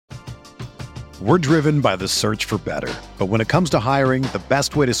We're driven by the search for better. But when it comes to hiring, the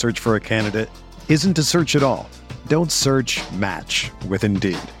best way to search for a candidate isn't to search at all. Don't search, match with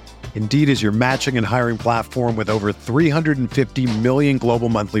Indeed. Indeed is your matching and hiring platform with over 350 million global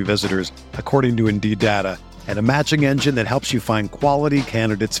monthly visitors, according to Indeed data, and a matching engine that helps you find quality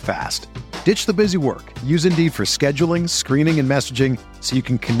candidates fast. Ditch the busy work. Use Indeed for scheduling, screening, and messaging so you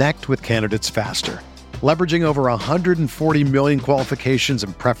can connect with candidates faster. Leveraging over 140 million qualifications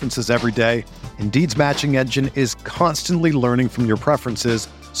and preferences every day, Indeed's matching engine is constantly learning from your preferences,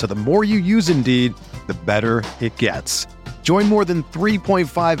 so the more you use Indeed, the better it gets. Join more than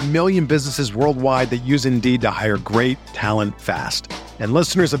 3.5 million businesses worldwide that use Indeed to hire great talent fast. And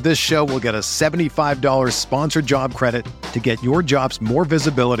listeners of this show will get a $75 sponsored job credit to get your jobs more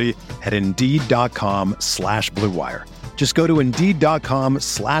visibility at Indeed.com/Blue Wire. Just go to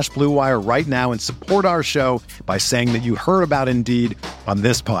Indeed.com/Blue Wire right now and support our show by saying that you heard about Indeed on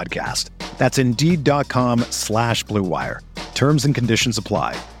this podcast. That's Indeed.com/Blue Wire. Terms and conditions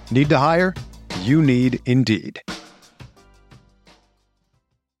apply. Need to hire? You need Indeed.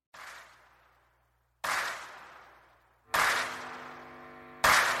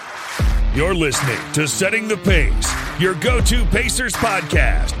 You're listening to Setting the Pace, your go-to Pacers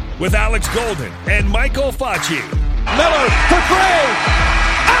podcast with Alex Golden and Michael Facci. Miller for three.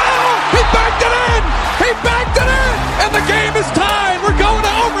 Oh, he backed it in. He backed it in. And the game is tied. We're going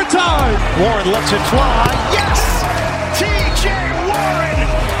to overtime. Warren lets it fly. Yes. T.J. Warren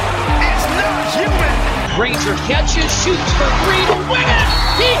is not human. Granger catches, shoots for three to win it.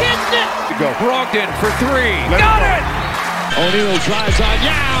 He hits it. Go. Brogdon for three. Got it. O'Neal drives on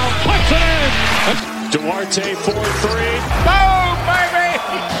Yao. Puts it in. Duarte 4-3. Boom, baby.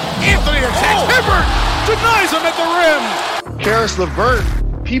 Anthony attacks. Hibbert denies him at the rim. Karis LeVert,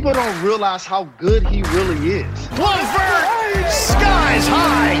 people don't realize how good he really is. LeVert, skies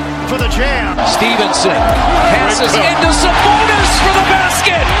high for the jam. Stevenson passes into Sabonis for the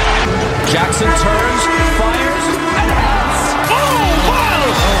basket. Jackson turns, fires, and hits. Oh, wow!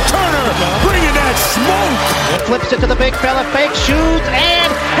 Turner bringing that smoke. Flips it to the big fella, fake shoots,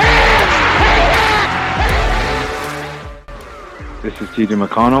 and This is TJ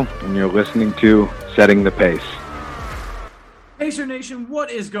McConnell, and you're listening to Setting the Pace. Pacer Nation, what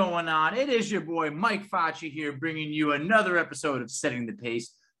is going on? It is your boy Mike Facci here, bringing you another episode of Setting the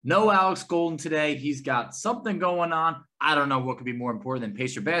Pace. No Alex Golden today. He's got something going on. I don't know what could be more important than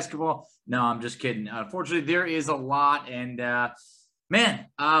Pacer basketball. No, I'm just kidding. Unfortunately, there is a lot. And,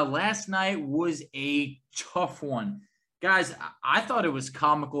 last night was a tough one. Guys, I thought it was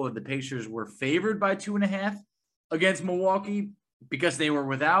comical that the Pacers were favored by 2.5 against Milwaukee because they were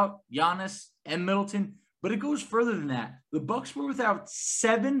without Giannis and Middleton. But it goes further than that. The Bucks were without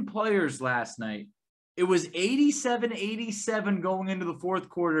 7 players last night. It was 87-87 going into the fourth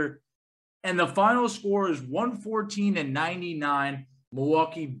quarter, and the final score is 114-99.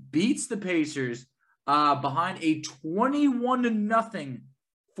 Milwaukee beats the Pacers behind a 21-0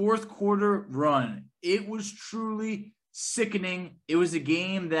 fourth quarter run. It was truly sickening. It was a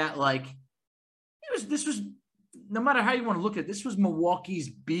game that, this was no matter how you want to look at it, this was Milwaukee's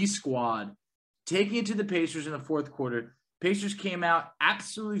B squad taking it to the Pacers in the fourth quarter. Pacers came out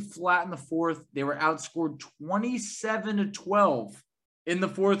absolutely flat in the fourth. They were outscored 27-12 in the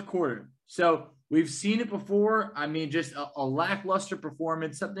fourth quarter. So we've seen it before. I mean, just a lackluster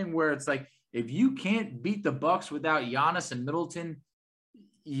performance, something where it's like, if you can't beat the Bucks without Giannis and Middleton,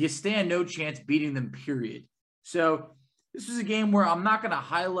 you stand no chance beating them, period. So this was a game where I'm not going to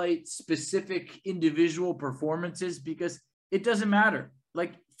highlight specific individual performances because it doesn't matter.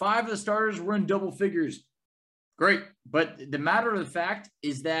 5 of the starters were in double figures. Great. But the matter of the fact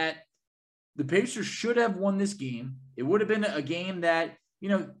is that the Pacers should have won this game. It would have been a game that, you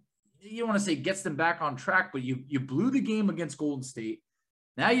don't want to say gets them back on track, but you blew the game against Golden State.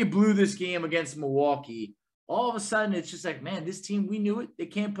 Now you blew this game against Milwaukee. All of a sudden, it's just like, man, this team, we knew it. They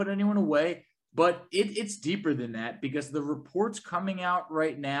can't put anyone away. But it's deeper than that because the reports coming out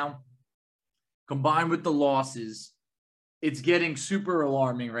right now, combined with the losses, it's getting super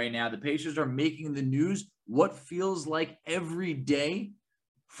alarming right now. The Pacers are making the news what feels like every day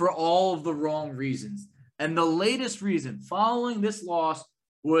for all of the wrong reasons. And the latest reason following this loss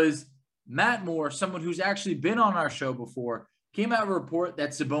was Matt Moore, someone who's actually been on our show before, came out with a report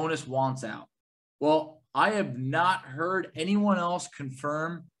that Sabonis wants out. Well, I have not heard anyone else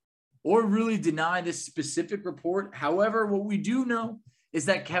confirm or really deny this specific report. However, what we do know is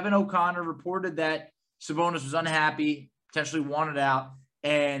that Kevin O'Connor reported that Sabonis was unhappy, potentially wanted out,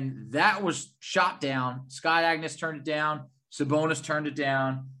 and that was shot down. Scott Agness turned it down. Sabonis turned it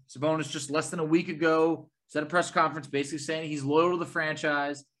down. Sabonis just less than a week ago said at a press conference basically saying he's loyal to the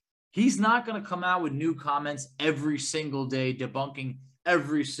franchise. He's not going to come out with new comments every single day, debunking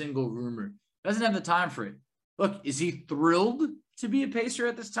every single rumor. Doesn't have the time for it. Look, is he thrilled to be a Pacer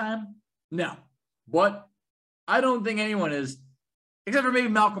at this time? No. But I don't think anyone is, except for maybe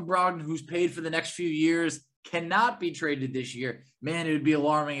Malcolm Brogdon, who's paid for the next few years, cannot be traded this year. Man, it would be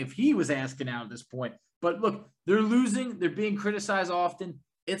alarming if he was asking out at this point. But look, they're losing. They're being criticized often.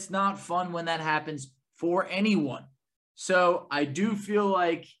 It's not fun when that happens for anyone. So I do feel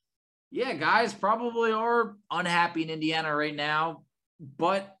like, yeah, guys probably are unhappy in Indiana right now,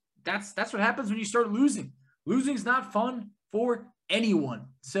 but that's what happens when you start losing. Losing's not fun for anyone.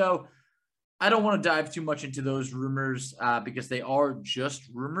 So I don't want to dive too much into those rumors because they are just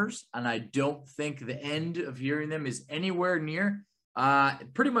rumors, and I don't think the end of hearing them is anywhere near.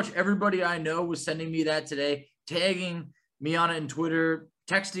 Pretty much everybody I know was sending me that today, tagging me on it in Twitter,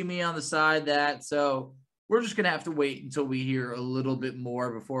 texting me on the side that. So we're just going to have to wait until we hear a little bit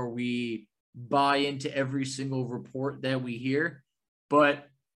more before we buy into every single report that we hear. But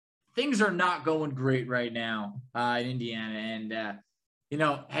things are not going great right now in Indiana. And,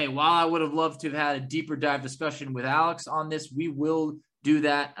 hey, while I would have loved to have had a deeper dive discussion with Alex on this, we will do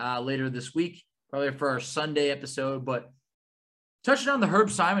that later this week, probably for our Sunday episode. But touching on the Herb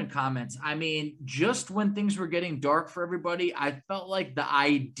Simon comments, I mean, just when things were getting dark for everybody, I felt like the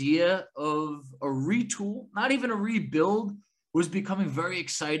idea of a retool, not even a rebuild, was becoming very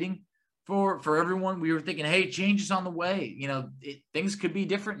exciting for everyone. We were thinking, hey, change is on the way. Things could be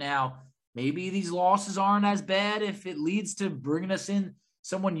different now. Maybe these losses aren't as bad if it leads to bringing us in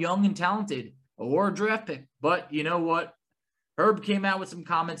someone young and talented or a draft pick. But you know what? Herb came out with some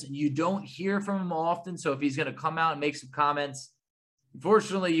comments, and you don't hear from him often. So if he's going to come out and make some comments,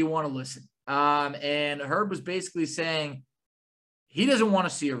 unfortunately, you want to listen. And Herb was basically saying he doesn't want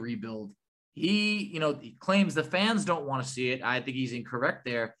to see a rebuild. He claims the fans don't want to see it. I think he's incorrect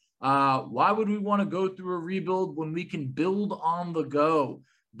there. Why would we want to go through a rebuild when we can build on the go?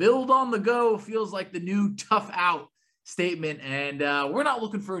 Build on the go feels like the new tough out statement. And we're not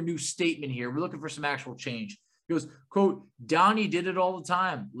looking for a new statement here. We're looking for some actual change. He goes, quote, Donnie did it all the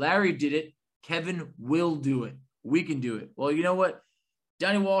time. Larry did it. Kevin will do it. We can do it. Well, you know what?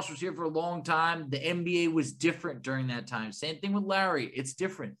 Donnie Walsh was here for a long time. The NBA was different during that time. Same thing with Larry. It's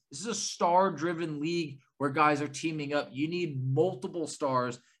different. This is a star-driven league where guys are teaming up. You need multiple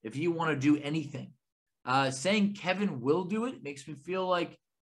stars if you want to do anything. Saying Kevin will do it makes me feel like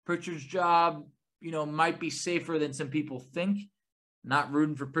Pritchard's job, might be safer than some people think. Not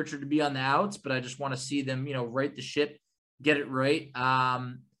rooting for Pritchard to be on the outs, but I just want to see them, right the ship, get it right.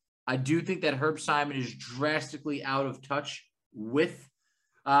 I do think that Herb Simon is drastically out of touch with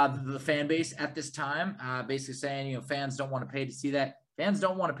the fan base at this time, basically saying, fans don't want to pay to see that. Fans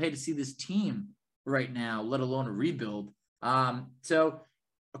don't want to pay to see this team right now, let alone a rebuild. So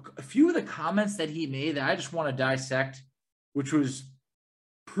a few of the comments that he made that I just want to dissect, which was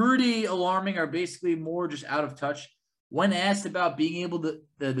pretty alarming, are basically more just out of touch. When asked about being able to,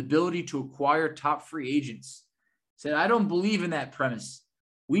 the ability to acquire top free agents, said, I don't believe in that premise.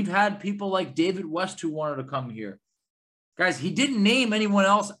 We've had people like David West who wanted to come here. Guys, he didn't name anyone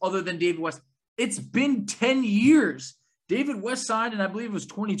else other than David West. It's been 10 years. David West signed, and I believe it was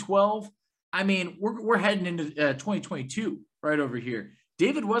 2012. I mean, we're heading into 2022 right over here.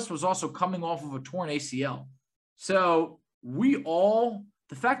 David West was also coming off of a torn ACL. So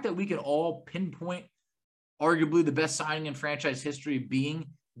the fact that we can all pinpoint arguably the best signing in franchise history being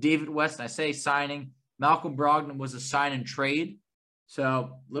David West, and I say signing, Malcolm Brogdon was a sign and trade. So a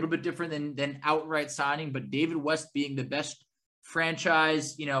little bit different than outright signing, but David West being the best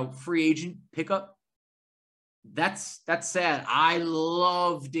franchise, free agent pickup, that's sad. I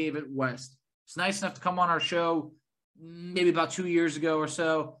love David West. It's nice enough to come on our show maybe about 2 years ago or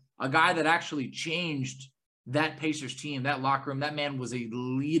so, a guy that actually changed that Pacers team, that locker room. That man was a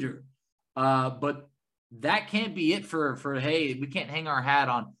leader. But that can't be it for hey, we can't hang our hat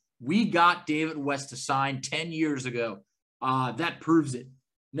on. We got David West to sign 10 years ago. That proves it.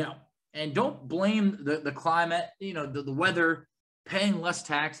 No. And don't blame the climate, the weather, paying less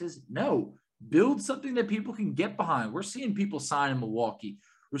taxes. No. Build something that people can get behind. We're seeing people sign in Milwaukee.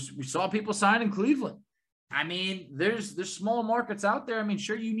 We saw people sign in Cleveland. I mean, there's small markets out there. I mean,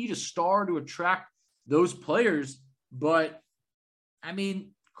 sure, you need a star to attract those players, but I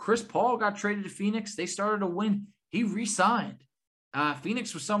mean, Chris Paul got traded to Phoenix. They started to win. He re-signed.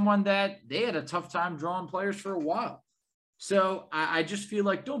 Phoenix was someone that they had a tough time drawing players for a while. So I just feel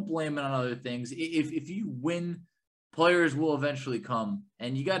like don't blame it on other things. If you win, players will eventually come,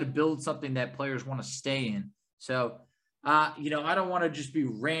 and you got to build something that players want to stay in. So, I don't want to just be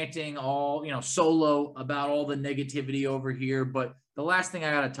ranting all, solo about all the negativity over here, but the last thing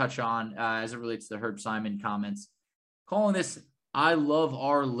I got to touch on as it relates to the Herb Simon comments, calling this "I love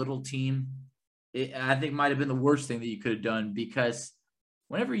our little team," I think might have been the worst thing that you could have done, because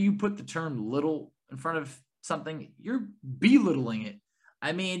whenever you put the term "little" in front of something, you're belittling it.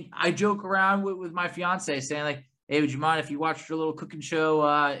 I mean, I joke around with my fiance saying like, "Hey, would you mind if you watched your little cooking show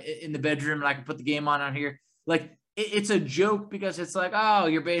in the bedroom and I can put the game on here?" Like, it's a joke because it's like, oh,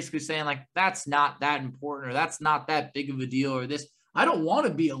 you're basically saying like, that's not that important, or that's not that big of a deal, or this. I don't want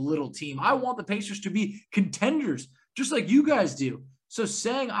to be a little team. I want the Pacers to be contenders, just like you guys do. So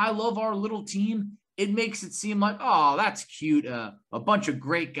saying I love our little team, it makes it seem like, oh, that's cute. A bunch of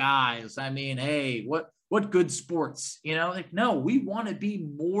great guys. I mean, hey, what good sports, like, no, we want to be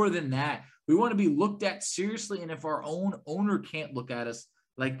more than that. We want to be looked at seriously. And if our own owner can't look at us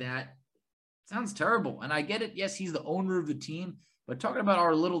like that, sounds terrible. And I get it. Yes, he's the owner of the team, but talking about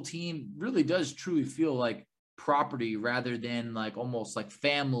our little team really does truly feel like property rather than like almost like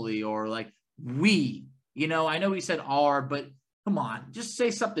family or like we, I know he said our, but come on, just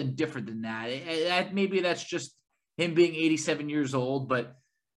say something different than that. Maybe that's just him being 87 years old, but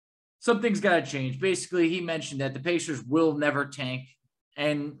something's got to change. Basically, he mentioned that the Pacers will never tank.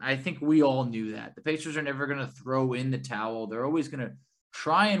 And I think we all knew that. The Pacers are never going to throw in the towel. They're always going to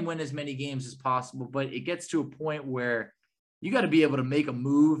try and win as many games as possible, but it gets to a point where you got to be able to make a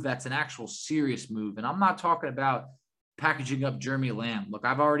move that's an actual serious move. And I'm not talking about packaging up Jeremy Lamb. Look,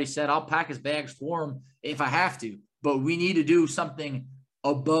 I've already said I'll pack his bags for him if I have to, but we need to do something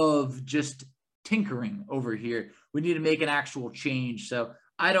above just tinkering over here. We need to make an actual change. So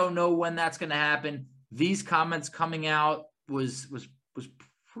I don't know when that's going to happen. These comments coming out was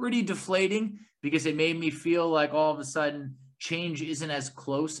pretty deflating, because it made me feel like all of a sudden change isn't as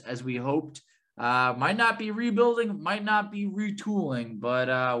close as we hoped. Might not be rebuilding, might not be retooling,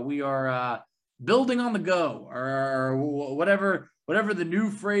 but we are building on the go, or whatever the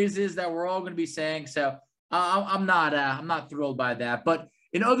new phrase is that we're all going to be saying. So I'm not thrilled by that. But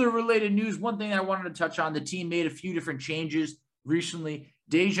in other related news, one thing I wanted to touch on: the team made a few different changes recently.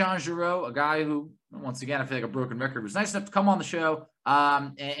 DeJon Jarreau, a guy who, once again, I feel like a broken record, was nice enough to come on the show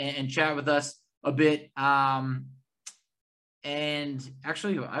and chat with us a bit. And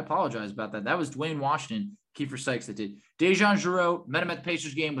actually, I apologize about that. That was Dwayne Washington, Kiefer Sykes that did. DeJon Jarreau, met him at the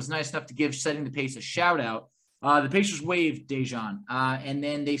Pacers game, was nice enough to give Setting the Pace a shout-out. The Pacers waived DeJon, and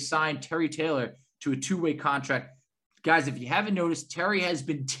then they signed Terry Taylor to a two-way contract. Guys, if you haven't noticed, Terry has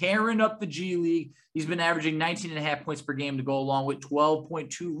been tearing up the G League. He's been averaging 19.5 points per game to go along with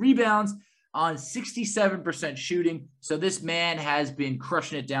 12.2 rebounds on 67% shooting. So this man has been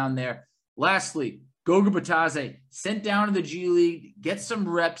crushing it down there. Lastly, Goga Bitadze sent down to the G League, get some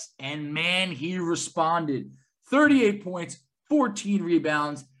reps, and man, he responded. 38 points, 14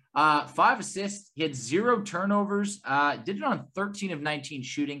 rebounds, 5 assists. He had 0 turnovers. Did it on 13 of 19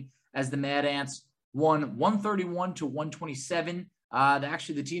 shooting as the Mad Ants won 131-127.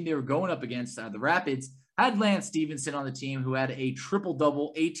 Actually, the team they were going up against, the Rapids, had Lance Stevenson on the team, who had a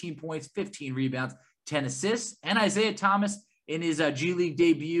triple-double, 18 points, 15 rebounds, 10 assists. And Isaiah Thomas, in his G League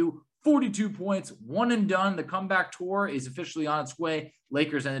debut, 42 points, one and done. The comeback tour is officially on its way.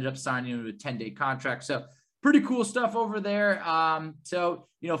 Lakers ended up signing him to a 10-day contract. So pretty cool stuff over there. So,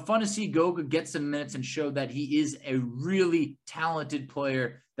 fun to see Goga get some minutes and show that he is a really talented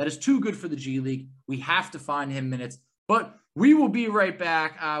player that is too good for the G League. We have to find him minutes, but we will be right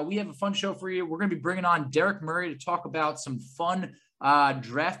back. We have a fun show for you. We're going to be bringing on Derek Murray to talk about some fun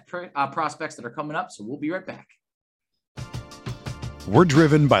draft prospects that are coming up. So we'll be right back. We're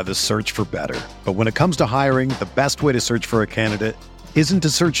driven by the search for better. But when it comes to hiring, the best way to search for a candidate isn't to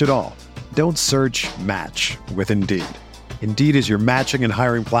search at all. Don't search, match with Indeed. Indeed is your matching and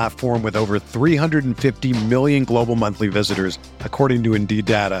hiring platform with over 350 million global monthly visitors, according to Indeed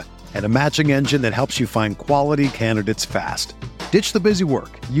data, and a matching engine that helps you find quality candidates fast. Ditch the busy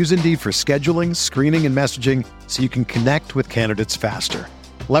work. Use Indeed for scheduling, screening, and messaging so you can connect with candidates faster.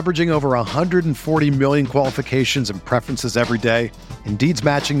 Leveraging over 140 million qualifications and preferences every day, Indeed's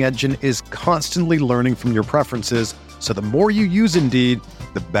matching engine is constantly learning from your preferences, so the more you use Indeed,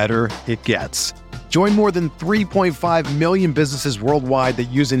 the better it gets. Join more than 3.5 million businesses worldwide that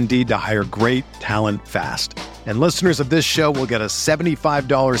use Indeed to hire great talent fast. And listeners of this show will get a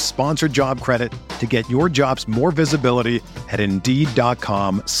 $75 sponsored job credit to get your jobs more visibility at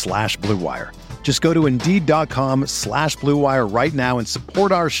Indeed.com/Blue Wire. Just go to Indeed.com/Blue Wire right now and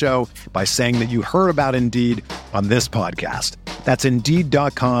support our show by saying that you heard about Indeed on this podcast. That's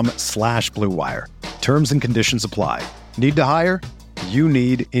Indeed.com/Blue Wire. Terms and conditions apply. Need to hire? You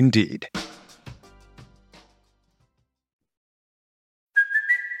need Indeed.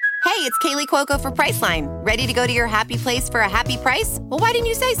 Hey, it's Kaylee Cuoco for Priceline. Ready to go to your happy place for a happy price? Well, why didn't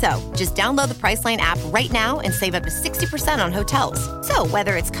you say so? Just download the Priceline app right now and save up to 60% on hotels. So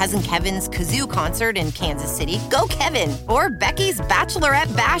whether it's Cousin Kevin's Kazoo Concert in Kansas City, go Kevin, or Becky's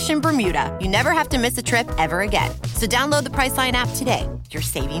Bachelorette Bash in Bermuda, you never have to miss a trip ever again. So download the Priceline app today. Your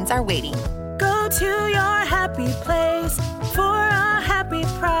savings are waiting. Go to your happy place for a happy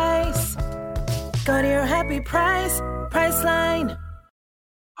price. Go to your happy price, Priceline.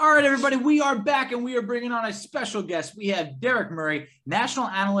 All right, everybody, we are back, and we are bringing on a special guest. We have Derek Murray, national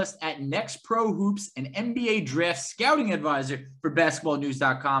analyst at Next Pro Hoops and NBA Draft scouting advisor for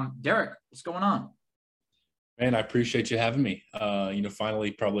basketballnews.com. Derek, what's going on? Man, I appreciate you having me.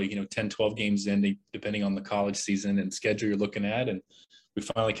 Finally, probably, 10, 12 games in, depending on the college season and schedule you're looking at. And we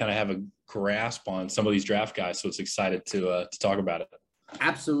finally kind of have a grasp on some of these draft guys. So it's excited to talk about it.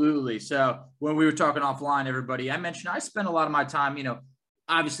 Absolutely. So when we were talking offline, everybody, I mentioned I spend a lot of my time,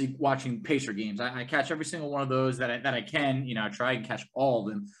 obviously watching Pacer games. I catch every single one of those that I can, I try and catch all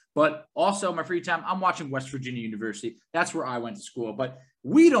of them, but also my free time, I'm watching West Virginia University. That's where I went to school, but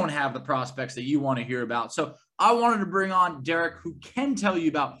we don't have the prospects that you want to hear about. So I wanted to bring on Derek, who can tell you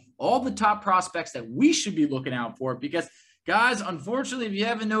about all the top prospects that we should be looking out for, because guys, unfortunately, if you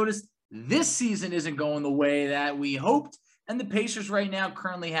haven't noticed, this season isn't going the way that we hoped. And the Pacers right now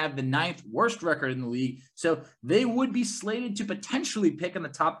currently have the 9th worst record in the league. So they would be slated to potentially pick in the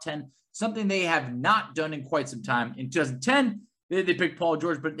top 10, something they have not done in quite some time. In 2010, they picked Paul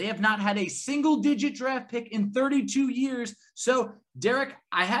George, but they have not had a single-digit draft pick in 32 years. So, Derek,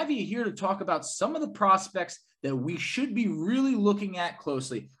 I have you here to talk about some of the prospects that we should be really looking at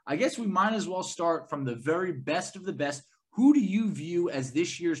closely. I guess we might as well start from the very best of the best. Who do you view as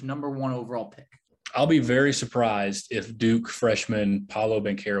this year's number 1 overall pick? I'll be very surprised if Duke freshman Paolo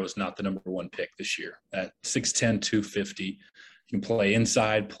Banchero is not the number 1 pick this year. At 6'10", 250, you can play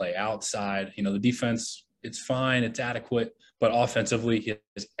inside, play outside. The defense, it's fine, it's adequate, but offensively, he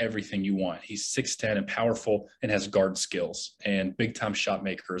has everything you want. He's 6'10" and powerful and has guard skills and big-time shot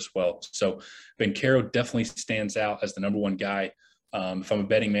maker as well. So Banchero definitely stands out as the number 1 guy. If I'm a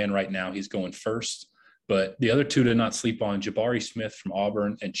betting man right now, he's going first. But the other two to not sleep on, Jabari Smith from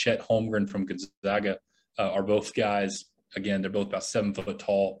Auburn and Chet Holmgren from Gonzaga, are both guys. Again, they're both about 7 foot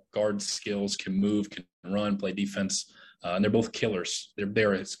tall, guard skills, can move, can run, play defense, and they're both killers.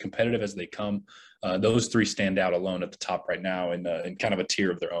 They're as competitive as they come. Those 3 stand out alone at the top right now in kind of a tier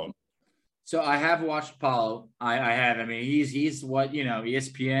of their own. So I have watched Paolo. I have. I mean, he's what,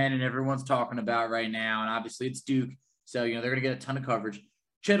 ESPN and everyone's talking about right now. And obviously it's Duke. So, they're going to get a ton of coverage.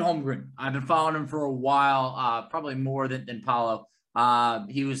 Chet Holmgren, I've been following him for a while, probably more than Paolo.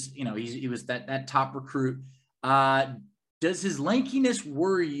 He was that top recruit. Does his lankiness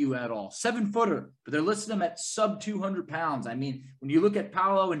worry you at all? 7-footer, but they're listing him at sub 200 pounds. I mean, when you look at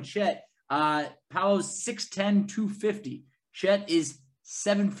Paolo and Chet, Paolo's 6'10", 250. Chet is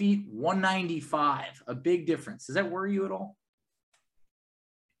 7 feet, 195. A big difference. Does that worry you at all?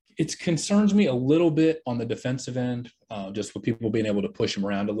 It concerns me a little bit on the defensive end, just with people being able to push him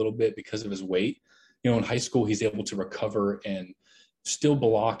around a little bit because of his weight. In high school, he's able to recover and still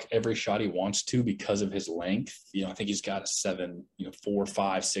block every shot he wants to because of his length. I think he's got a 7, 4,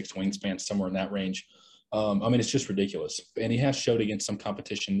 5, 6 wingspan, somewhere in that range. It's just ridiculous. And he has showed against some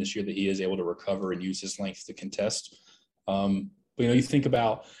competition this year that he is able to recover and use his length to contest. But, you think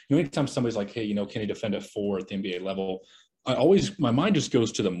about, anytime somebody's like, hey, can he defend at 4 at the NBA level? My mind just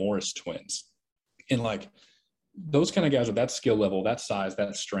goes to the Morris twins. And those kind of guys with that skill level, that size,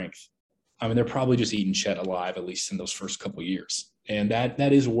 that strength, they're probably just eating Chet alive, at least in those first couple of years. And that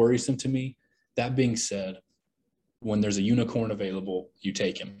is worrisome to me. That being said, when there's a unicorn available, you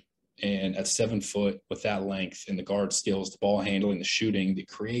take him. And at 7 foot with that length and the guard skills, the ball handling, the shooting, the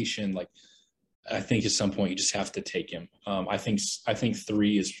creation, I think at some point you just have to take him. I think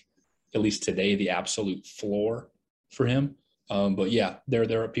 3 is, at least today, the absolute floor for him. But yeah,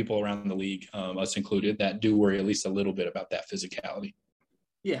 there are people around the league, us included, that do worry at least a little bit about that physicality.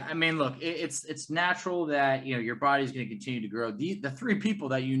 Yeah, look, it's natural that your body's going to continue to grow. The 3 people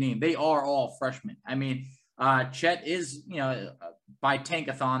that you named, they are all freshmen. Chet is, by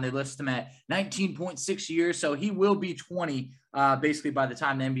Tankathon, they list him at 19.6 years, so he will be 20 basically by the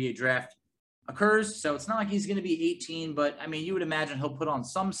time the NBA draft occurs. So it's not like he's going to be 18, but you would imagine he'll put on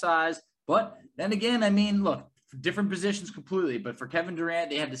some size. But then again, look, different positions completely, but for Kevin Durant,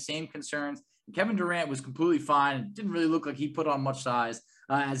 they had the same concerns. Kevin Durant was completely fine. It didn't really look like he put on much size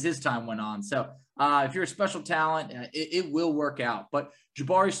as his time went on. So if you're a special talent, it will work out. But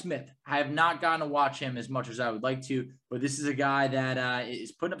Jabari Smith, I have not gotten to watch him as much as I would like to, but this is a guy that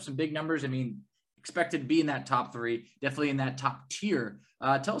is putting up some big numbers. Expected to be in that top 3, definitely in that top tier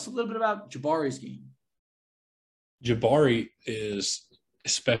Tell us a little bit about Jabari's game. Jabari is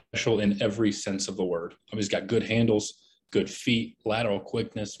special in every sense of the word. I mean, he's got good handles, good feet, lateral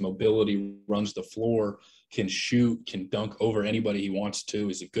quickness, mobility, runs the floor, can shoot, can dunk over anybody he wants to.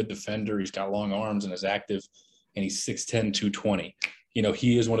 He's a good defender. He's got long arms and is active, and he's 6'10", 220.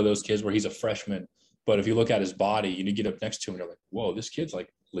 He is one of those kids where he's a freshman, but if you look at his body, you get up next to him and you're like, whoa, this kid's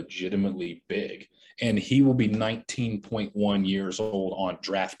like legitimately big. And he will be 19.1 years old on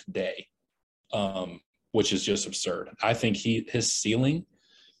draft day, which is just absurd. I think his ceiling,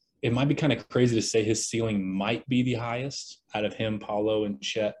 it might be kind of crazy to say his ceiling might be the highest out of him, Paolo, and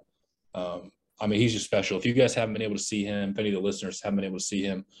Chet. I mean, he's just special. If you guys haven't been able to see him, if any of the listeners haven't been able to see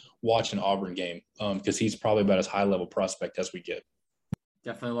him, watch an Auburn game because he's probably about as high-level prospect as we get.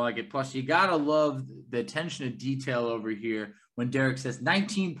 Definitely like it. Plus, you got to love the attention to detail over here when Derek says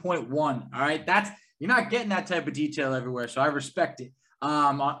 19.1. All right, you're not getting that type of detail everywhere, so I respect it.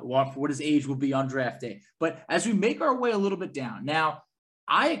 What his age will be on draft day. But as we make our way a little bit down, now,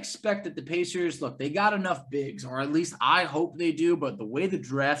 I expect that the Pacers, look, they got enough bigs, or at least I hope they do, but the way the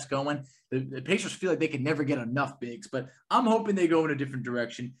draft's going, the Pacers feel like they can never get enough bigs, but I'm hoping they go in a different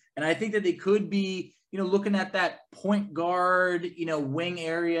direction. And I think that they could be, looking at that point guard, wing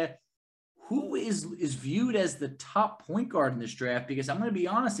area. Who is viewed as the top point guard in this draft? Because I'm going to be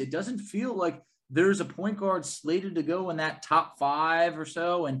honest, it doesn't feel like there's a point guard slated to go in that top 5 or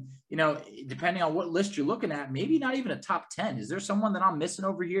so. And, depending on what list you're looking at, maybe not even a top 10. Is there someone that I'm missing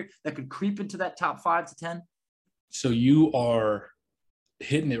over here that could creep into that top 5 to 10? So you are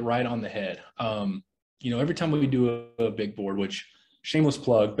hitting it right on the head. Every time we do a big board, which shameless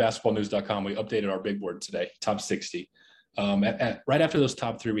plug, basketballnews.com, we updated our big board today, top 60. Right after those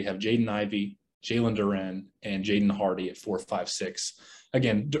top 3, we have Jaden Ivey, Jalen Duren, and Jaden Hardy at 4, 5, 6.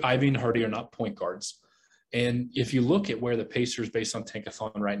 Again, Ivey and Hardy are not point guards. And if you look at where the Pacers, based on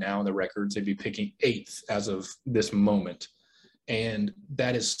Tankathon right now and the records, they'd be picking 8th as of this moment. And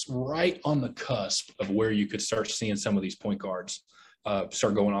that is right on the cusp of where you could start seeing some of these point guards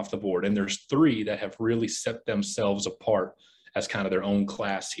start going off the board. And there's 3 that have really set themselves apart as kind of their own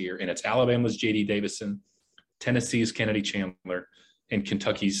class here. And it's Alabama's J.D. Davison, Tennessee's Kennedy Chandler, and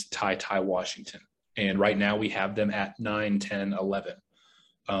Kentucky's Ty Washington. And right now we have them at 9, 10, 11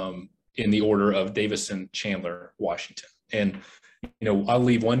 in the order of Davison, Chandler, Washington. And, I'll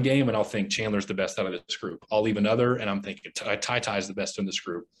leave one game and I'll think Chandler's the best out of this group. I'll leave another and I'm thinking Ty is the best in this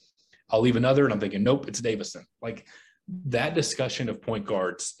group. I'll leave another and I'm thinking, nope, it's Davison. Like, that discussion of point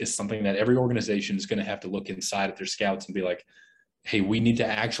guards is something that every organization is going to have to look inside at their scouts and be like, hey, we need to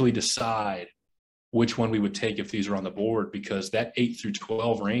actually decide which one we would take if these are on the board, because that 8 through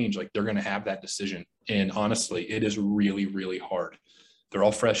 12 range, like, they're going to have that decision. And honestly, it is really, really hard. They're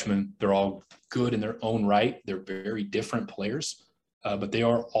all freshmen. They're all good in their own right. They're very different players, but they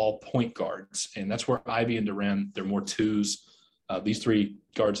are all point guards. And that's where Ivey and Duren, they're more 2s. These 3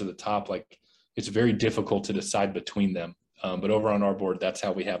 guards at the top, like, it's very difficult to decide between them. But over on our board, that's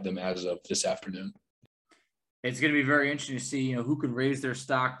how we have them as of this afternoon. It's going to be very interesting to see, who can raise their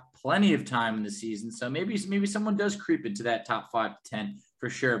stock plenty of time in the season. So maybe someone does creep into that top 5 to 10 for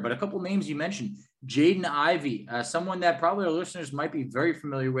sure. But a couple names you mentioned, Jaden Ivey, someone that probably our listeners might be very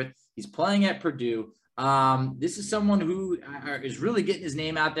familiar with. He's playing at Purdue. This is someone who is really getting his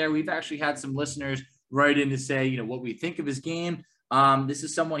name out there. We've actually had some listeners write in to say, what we think of his game. This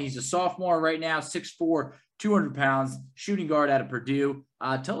is someone, he's a sophomore right now, 6'4", 200 pounds, shooting guard out of Purdue.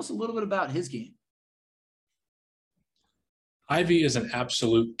 Tell us a little bit about his game. Ivey is an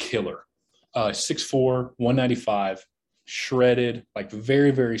absolute killer. 6'4", 195, shredded, like,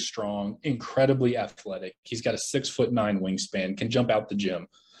 very, very strong, incredibly athletic. He's got a 6'9" wingspan, can jump out the gym.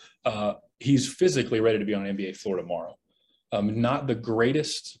 He's physically ready to be on an NBA floor tomorrow. Not the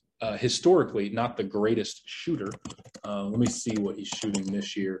greatest, historically, not the greatest shooter. Let me see what he's shooting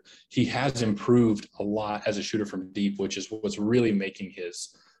this year. He has improved a lot as a shooter from deep, which is what's really making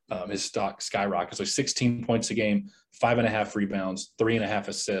his stock skyrocket. So 16 points a game, 5.5 rebounds, 3.5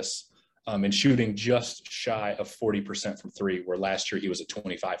 assists, and shooting just shy of 40% from 3, where last year he was at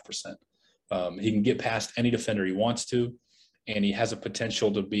 25%. He can get past any defender he wants to, and he has a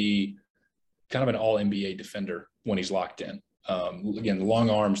potential to be kind of an all-NBA defender when he's locked in. Again, the long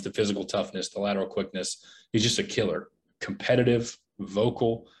arms, the physical toughness, the lateral quickness. He's just a killer, competitive,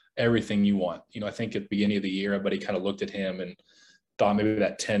 vocal, everything you want. I think at the beginning of the year, everybody kind of looked at him and thought maybe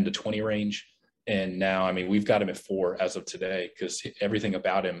that 10 to 20 range. And now, we've got him at 4 as of today, because everything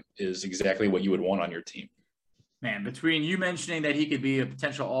about him is exactly what you would want on your team. Man, between you mentioning that he could be a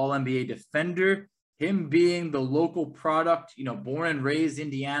potential all-NBA defender, him being the local product, born and raised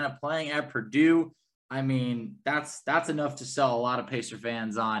Indiana, playing at Purdue, I mean, that's enough to sell a lot of Pacer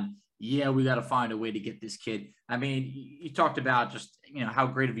fans on. Yeah, we got to find a way to get this kid. I mean, you talked about just, how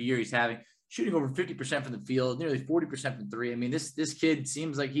great of a year he's having, shooting over 50% from the field, nearly 40% from three. I mean, this kid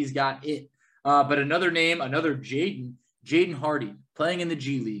seems like he's got it. But another name, another Jaden Hardy, playing in the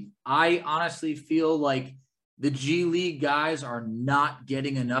G League. I honestly feel like the G League guys are not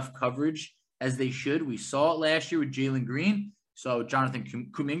getting enough coverage as they should. We saw it last year with Jalen Green. So Jonathan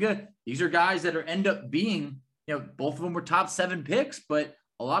Kuminga, these are guys that end up being, both of them were top 7 picks, but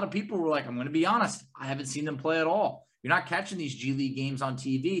a lot of people were like, I'm going to be honest, I haven't seen them play at all. You're not catching these G League games on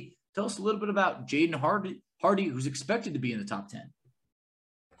TV. Tell us a little bit about Jaden Hardy, who's expected to be in the top 10.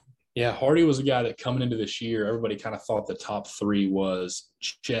 Yeah, Hardy was a guy that coming into this year, everybody kind of thought the top 3 was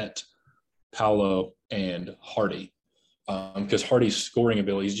Chet, Paolo, and Hardy. Because Hardy's scoring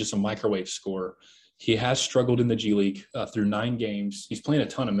ability, he's just a microwave scorer. He has struggled in the G League through 9 games. He's playing a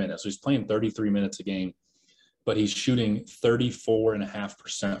ton of minutes. So he's playing 33 minutes a game, but he's shooting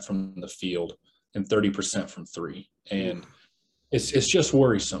 34.5% from the field and 30% from 3. And it's just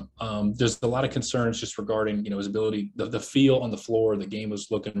worrisome. There's a lot of concerns just regarding, his ability, the feel on the floor. The game was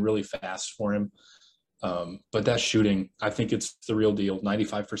looking really fast for him. But that shooting, I think it's the real deal.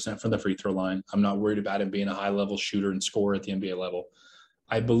 95% from the free throw line. I'm not worried about him being a high-level shooter and scorer at the NBA level.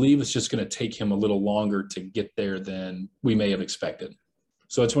 I believe it's just going to take him a little longer to get there than we may have expected.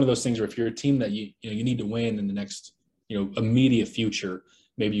 So it's one of those things where if you're a team that you need to win in the next, immediate future,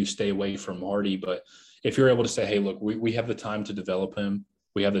 maybe you stay away from Hardy. But if you're able to say, hey, look, we have the time to develop him.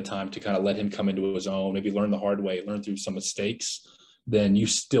 We have the time to kind of let him come into his own, maybe learn the hard way, learn through some mistakes. Then you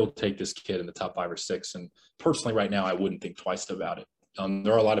still take this kid in the top 5 or 6. And personally, right now, I wouldn't think twice about it.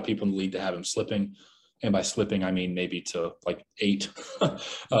 There are a lot of people in the league that have him slipping. And by slipping, I mean maybe to like 8.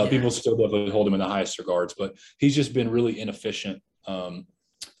 People still definitely hold him in the highest regards. But he's just been really inefficient,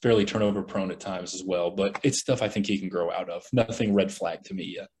 fairly turnover prone at times as well. But it's stuff I think he can grow out of. Nothing red flag to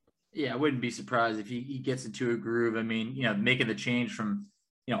me yet. Yeah, I wouldn't be surprised if he gets into a groove. I mean, making the change from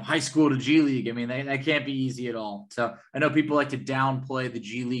high school to G League. I mean, that can't be easy at all. So I know people like to downplay the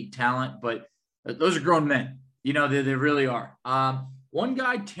G League talent, but those are grown men. They really are. One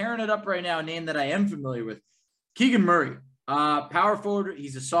guy tearing it up right now, a name that I am familiar with, Keegan Murray. Power forward.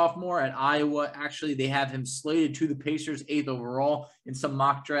 He's a sophomore at Iowa. Actually, they have him slated to the Pacers 8th overall in some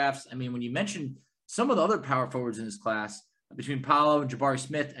mock drafts. I mean, when you mention some of the other power forwards in this class, between Paolo and Jabari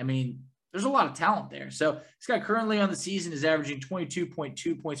Smith, I mean, there's a lot of talent there. So this guy currently on the season is averaging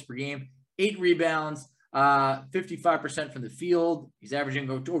 22.2 points per game, 8 rebounds, 55% from the field. He's averaging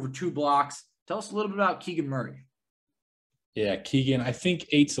over 2 blocks. Tell us a little bit about Keegan Murray. Yeah, Keegan, I think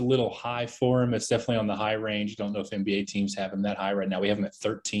 8's a little high for him. It's definitely on the high range. Don't know if NBA teams have him that high right now. We have him at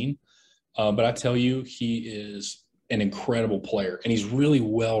 13. But I tell you, he is an incredible player, and he's really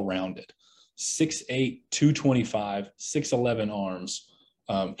well-rounded. 6'8", 225, 6'11" arms,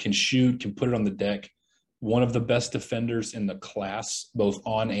 can shoot, can put it on the deck. One of the best defenders in the class, both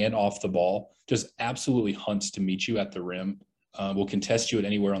on and off the ball. Just absolutely hunts to meet you at the rim. Will contest you at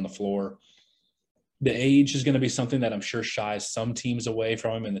anywhere on the floor. The age is going to be something that I'm sure shies some teams away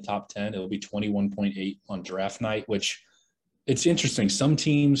from him in the top 10. It'll be 21.8 on draft night, which it's interesting. Some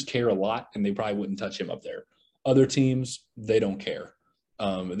teams care a lot, and they probably wouldn't touch him up there. Other teams, they don't care.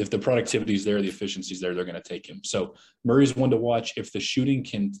 If the productivity is there, the efficiency is there, they're going to take him. So Murray's one to watch. If the shooting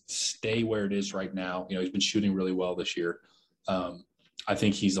can stay where it is right now, he's been shooting really well this year. I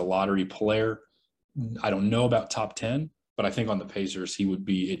think he's a lottery player. I don't know about top 10, but I think on the Pacers, he would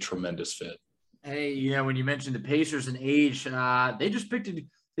be a tremendous fit. Hey, when you mentioned the Pacers and age,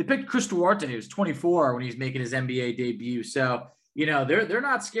 they picked Chris Duarte, who's 24 when he's making his NBA debut. So, they're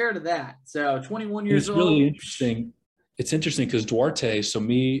not scared of that. So 21 years old. It's really interesting. It's interesting because Duarte, so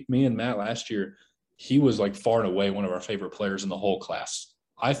me and Matt last year, he was like far and away one of our favorite players in the whole class.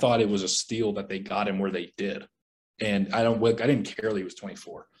 I thought it was a steal that they got him where they did. And I didn't care that he was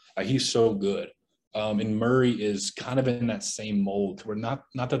 24. He's so good. And Murray is kind of in that same mold. We're not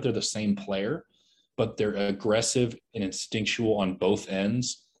that they're the same player, but they're aggressive and instinctual on both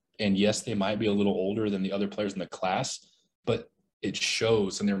ends. And yes, they might be a little older than the other players in the class, but it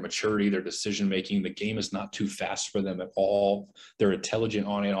shows in their maturity, their decision-making. The game is not too fast for them at all. They're intelligent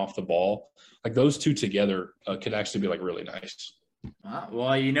on and off the ball. Like those two together could actually be like really nice. Well,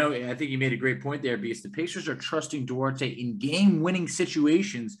 I think you made a great point there because the Pacers are trusting Duarte in game-winning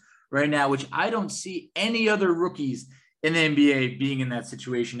situations right now, which I don't see any other rookies in the NBA being in that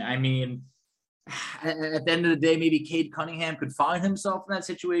situation. I mean, at the end of the day, maybe Cade Cunningham could find himself in that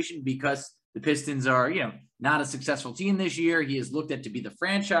situation because the Pistons are, not a successful team this year. He is looked at to be the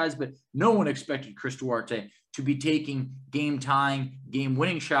franchise, but no one expected Chris Duarte to be taking game-tying,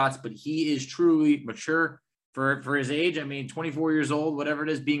 game-winning shots, but he is truly mature for his age. I mean, 24 years old, whatever it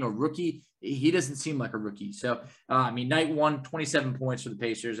is, being a rookie, he doesn't seem like a rookie. So, night one, 27 points for the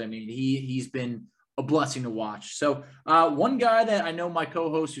Pacers. I mean, he's been a blessing to watch. So one guy that I know my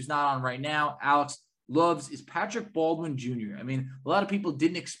co-host who's not on right now, Alex, loves is Patrick Baldwin Jr. I mean, a lot of people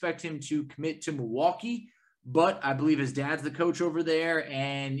didn't expect him to commit to Milwaukee, but I believe his dad's the coach over there,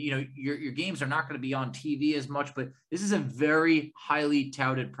 and your games are not going to be on TV as much, but this is a very highly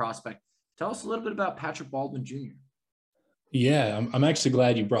touted prospect. Tell us a little bit about Patrick Baldwin Jr. Yeah, I'm actually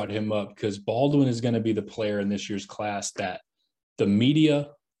glad you brought him up, because Baldwin is going to be the player in this year's class that the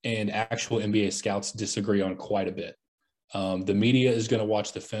media and actual NBA scouts disagree on quite a bit. The media is going to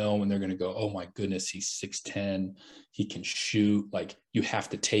watch the film and they're going to go, oh my goodness, he's 6'10", he can shoot. Like, you have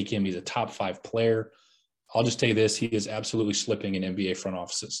to take him. He's a top 5 player. I'll just tell you this, he is absolutely slipping in NBA front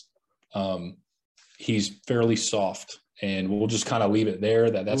offices. He's fairly soft, and we'll just kind of leave it there.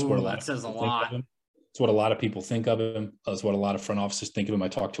 That's what a lot says a lot. It's what a lot of people think of him. That's what a lot of front offices think of him. I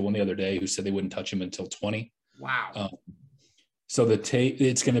talked to one the other day who said they wouldn't touch him until 20. Wow. So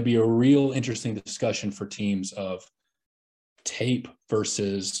it's going to be a real interesting discussion for teams of tape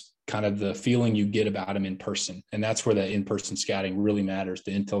versus kind of the feeling you get about him in person. And that's where that in-person scouting really matters.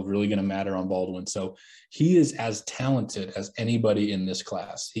 The intel is really going to matter on Baldwin. So he is as talented as anybody in this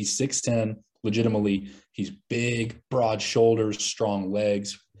class. He's 6'10", legitimately. He's big, broad shoulders, strong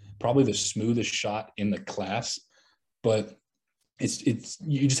legs, probably the smoothest shot in the class. But it's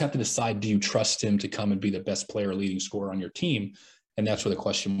you just have to decide, do you trust him to come and be the best player, leading scorer on your team? And that's where the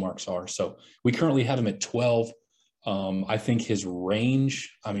question marks are. So we currently have him at 12. I think his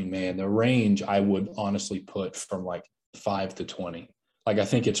range, the range I would honestly put from like 5 to 20. Like, I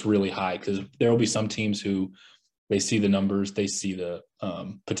think it's really high, because there will be some teams who they see the numbers, they see the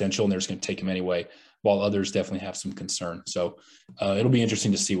potential, and they're just going to take him anyway, while others definitely have some concern. So it'll be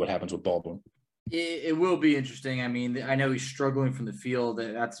interesting to see what happens with Baldwin. It will be interesting. I mean, I know he's struggling from the field.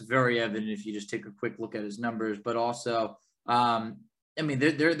 That's very evident if you just take a quick look at his numbers, but also,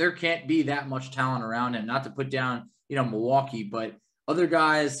 there can't be that much talent around him, not to put down, Milwaukee, but other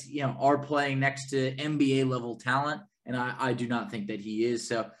guys, are playing next to NBA level talent. And I do not think that he is.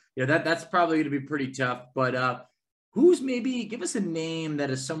 So, that's probably going to be pretty tough, but give us a name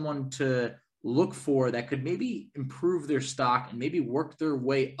that is someone to look for that could maybe improve their stock and maybe work their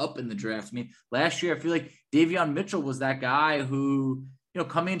way up in the draft. I mean, last year, I feel like Davion Mitchell was that guy who,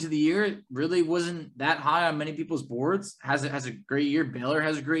 coming into the year, really wasn't that high on many people's boards, has a great year. Baylor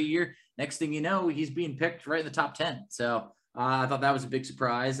has a great year. Next thing you know, he's being picked right in the top 10. So I thought that was a big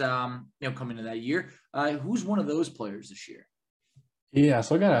surprise, coming into that year. Who's one of those players this year? Yeah,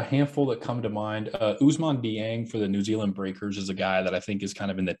 so I got a handful that come to mind. Ousmane Dieng for the New Zealand Breakers is a guy that I think is kind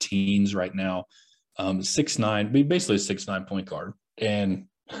of in the teens right now. 6'9", basically a 6'9" point guard. And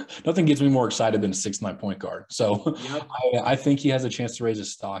nothing gets me more excited than a 6'9" point guard. So yep. I think he has a chance to raise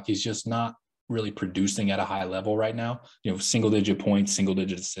his stock. He's just not really producing at a high level right now. Single-digit points,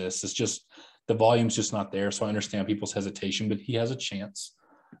 single-digit assists. It's just the volume's just not there. So I understand people's hesitation, but he has a chance.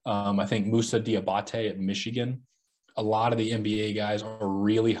 I think Moussa Diabate at Michigan, a lot of the NBA guys are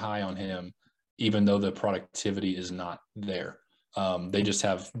really high on him, even though the productivity is not there. They just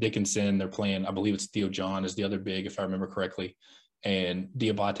have Dickinson. They're playing, I believe it's Theo John is the other big, if I remember correctly. And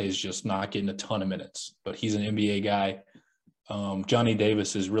Diabate is just not getting a ton of minutes, but he's an NBA guy. Johnny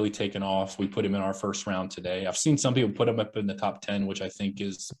Davis is really taken off. We put him in our first round today. I've seen some people put him up in the top 10, which I think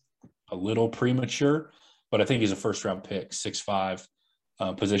is a little premature, but I think he's a first-round pick, 6'5",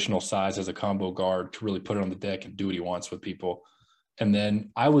 positional size as a combo guard to really put it on the deck and do what he wants with people. And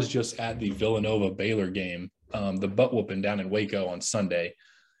then I was just at the Villanova-Baylor game, the butt whooping down in Waco on Sunday,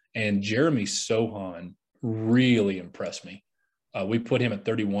 and Jeremy Sohan really impressed me. We put him at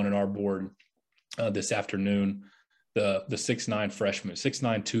 31 in our board this afternoon. The 6'9" freshman,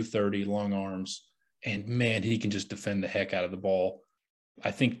 6'9", 230, long arms, and man, he can just defend the heck out of the ball.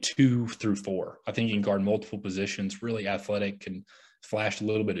 I think 2 through 4. I think he can guard multiple positions, really athletic, can flash a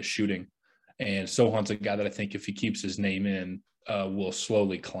little bit of shooting. And Sohan's a guy that I think if he keeps his name in, will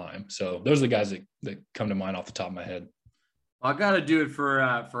slowly climb. So those are the guys that come to mind off the top of my head. Well, I got to do it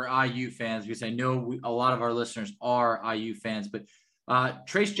for IU fans, because I know a lot of our listeners are IU fans, but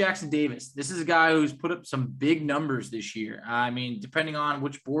Trace Jackson Davis, this is a guy who's put up some big numbers this year. I mean, depending on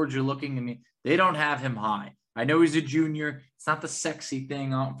which boards you're looking, they don't have him high. I know he's a junior. It's not the sexy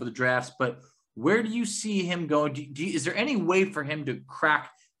thing for the drafts, but where do you see him going? Is there any way for him to crack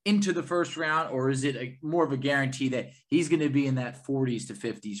into the first round, or is it more of a guarantee that he's going to be in that 40s to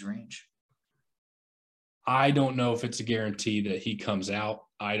 50s range? I don't know if it's a guarantee that he comes out.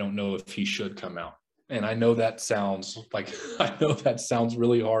 I don't know if he should come out. And I know that sounds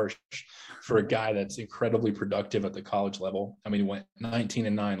really harsh for a guy that's incredibly productive at the college level. I mean, he went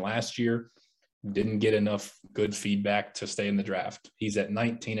 19-9 last year, didn't get enough good feedback to stay in the draft. He's at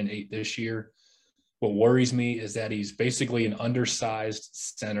 19-8 this year. What worries me is that he's basically an undersized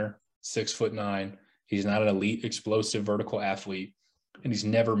center, 6'9". He's not an elite, explosive vertical athlete, and he's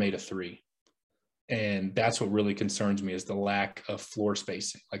never made a three. And that's what really concerns me is the lack of floor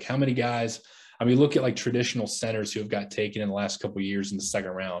spacing. Like how many guys, I mean, look at like traditional centers who have got taken in the last couple of years in the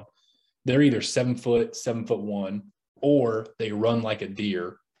second round. They're either 7 foot, 7'1", or they run like a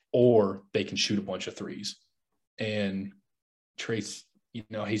deer, or they can shoot a bunch of threes. And Trace, you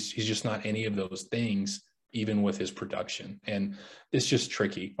know, he's just not any of those things, even with his production. And it's just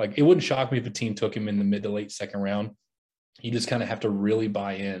tricky. Like it wouldn't shock me if a team took him in the mid to late second round. You just kind of have to really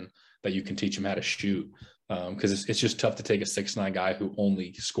buy in that you can teach him how to shoot, because it's just tough to take a 6'9" guy who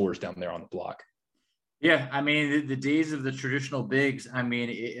only scores down there on the block. Yeah, I mean, the days of the traditional bigs, I mean,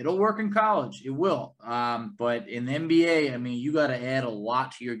 it'll work in college. It will. But in the NBA, I mean, you got to add a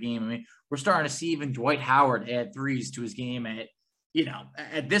lot to your game. I mean, we're starting to see even Dwight Howard add threes to his game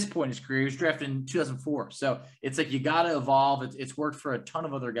at this point in his career. He was drafted in 2004. So it's like you got to evolve. It's worked for a ton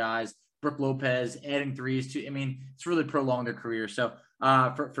of other guys. Brooke Lopez adding threes to, I mean, it's really prolonged their career. So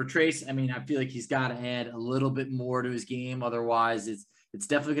for Trace, I mean, I feel like he's got to add a little bit more to his game. Otherwise, it's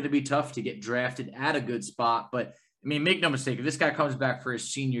definitely going to be tough to get drafted at a good spot. But I mean, make no mistake, if this guy comes back for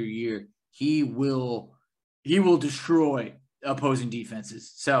his senior year, he will destroy opposing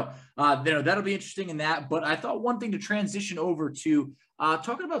defenses. So that'll be interesting in that. But I thought one thing to transition over to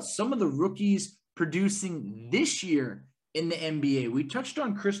talking about some of the rookies producing this year in the NBA. We touched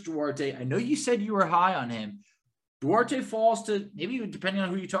on Chris Duarte. I know you said you were high on him. Duarte falls to, maybe depending on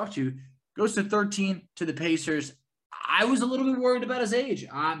who you talk to, goes to 13 to the Pacers. I was a little bit worried about his age.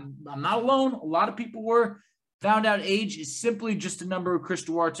 I'm not alone. A lot of people were. Found out age is simply just a number of Chris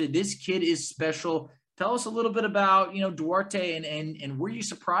Duarte. This kid is special. Tell us a little bit about, Duarte and were you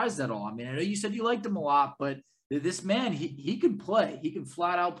surprised at all? I mean, I know you said you liked him a lot, but this man, he can play. He can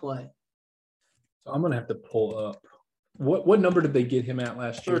flat out play. So I'm going to have to pull up. What number did they get him at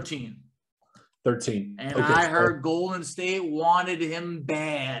last year? 13. And okay, I heard Golden State wanted him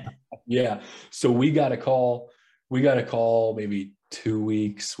bad. Yeah. So we got a call maybe 2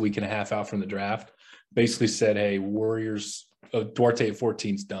 weeks, week and a half out from the draft. Basically said, hey, Warriors, Duarte at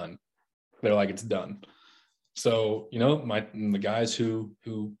 14 is done. They're like, it's done. So, the guys who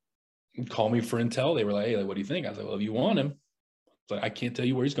call me for intel, they were like, hey, what do you think? I was like, well, if you want him, I can't tell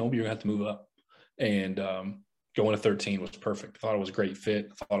you where he's going, but you're going to have to move up. And going to 13 was perfect. I thought it was a great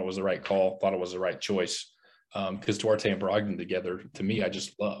fit. I thought it was the right call. Thought it was the right choice. Because Duarte and Brogdon together, to me, I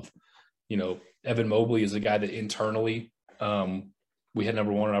just love. Evan Mobley is a guy that internally, we had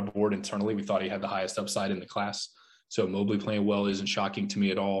number one on our board internally. We thought he had the highest upside in the class. So Mobley playing well isn't shocking to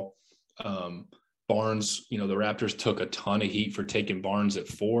me at all. Barnes, the Raptors took a ton of heat for taking Barnes at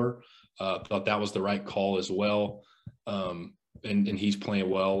 4. Thought that was the right call as well. And he's playing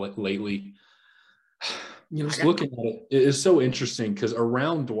well lately. Just looking at it, it's so interesting because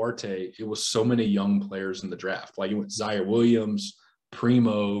around Duarte, it was so many young players in the draft. Like you went Zaire Williams,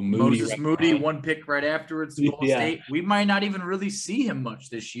 Primo, Moody. Moses Moody, one pick right afterwards. Golden State. We might not even really see him much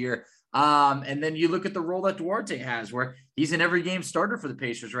this year. And then you look at the role that Duarte has, where he's an every game starter for the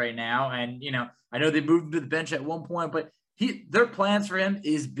Pacers right now. And, I know they moved him to the bench at one point, but their plans for him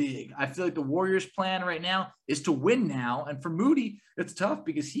is big. I feel like the Warriors' plan right now is to win now. And for Moody, it's tough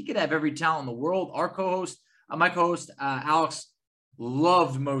because he could have every talent in the world. Our my co-host, Alex,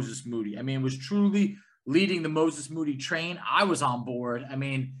 loved Moses Moody. I mean, was truly leading the Moses Moody train. I was on board. I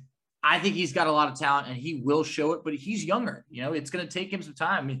mean, I think he's got a lot of talent and he will show it, but he's younger. It's going to take him some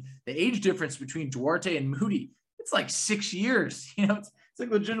time. I mean, the age difference between Duarte and Moody, it's like 6 years. It's like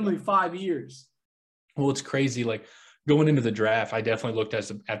legitimately 5 years. Well, it's crazy. Like going into the draft, I definitely looked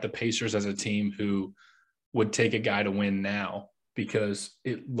at the Pacers as a team who would take a guy to win now because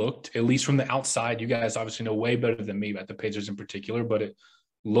it looked, at least from the outside, you guys obviously know way better than me about the Pacers in particular, but it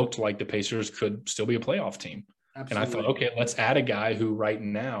looked like the Pacers could still be a playoff team. Absolutely. And I thought, okay, let's add a guy who right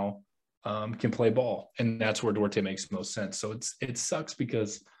now can play ball. And that's where Duarte makes the most sense. So it sucks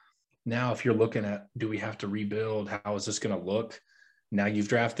because now if you're looking at, do we have to rebuild? How is this going to look? Now you've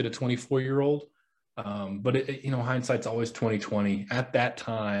drafted a 24-year-old. But hindsight's always 20/20. At that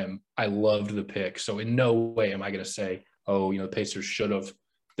time, I loved the pick. So in no way am I going to say, oh, the Pacers should have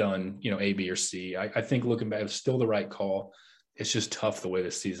done, A, B, or C. I think looking back, it's still the right call. It's just tough the way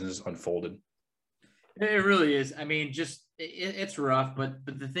this season is unfolded. It really is. I mean, It's rough, but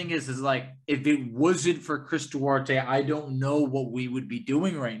the thing is like, if it wasn't for Chris Duarte, I don't know what we would be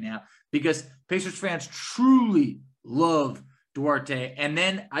doing right now, because Pacers fans truly love Duarte. And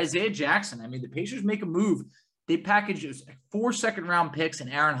then Isaiah Jackson. I mean, the Pacers make a move. They package 4 second-round picks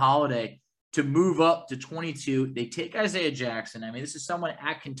and Aaron Holiday to move up to 22. They take Isaiah Jackson. I mean, this is someone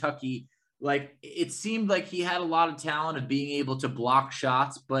at Kentucky. Like, it seemed like he had a lot of talent of being able to block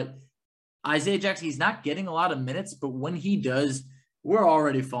shots, but Isaiah Jackson, he's not getting a lot of minutes, but when he does, we're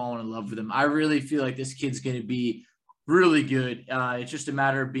already falling in love with him. I really feel like this kid's going to be really good. It's just a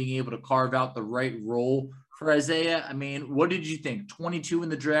matter of being able to carve out the right role for Isaiah. I mean, what did you think? 22 in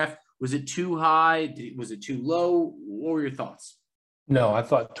the draft. Was it too high? Was it too low? What were your thoughts? No, I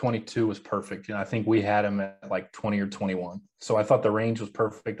thought 22 was perfect. I think we had him at like 20 or 21. So I thought the range was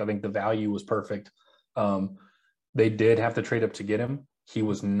perfect. I think the value was perfect. They did have to trade up to get him. He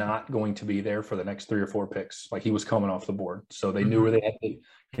was not going to be there for the next 3 or 4 picks. Like, he was coming off the board. So they knew where they had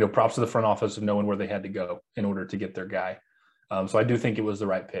to, props to the front office of knowing where they had to go in order to get their guy. So I do think it was the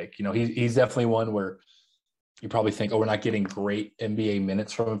right pick. He's definitely one where you probably think, we're not getting great NBA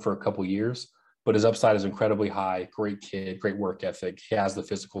minutes from him for a couple years, but his upside is incredibly high. Great kid, great work ethic. He has the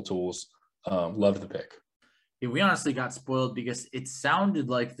physical tools. Love the pick. Yeah, we honestly got spoiled because it sounded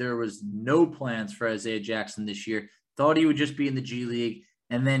like there was no plans for Isaiah Jackson this year. Thought he would just be in the G League,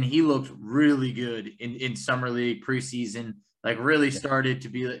 and then he looked really good in Summer League preseason, like really started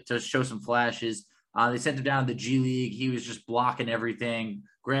to show some flashes. They sent him down to the G League. He was just blocking everything,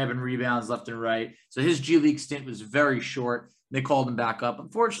 grabbing rebounds left and right. So his G League stint was very short. They called him back up.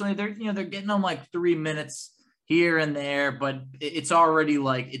 Unfortunately, they're getting him like 3 minutes here and there, but it's already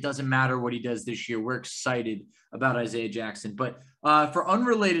like, it doesn't matter what he does this year. We're excited about Isaiah Jackson. But for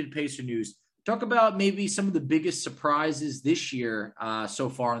unrelated Pacer news, talk about maybe some of the biggest surprises this year so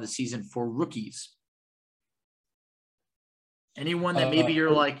far in the season for rookies. Anyone that maybe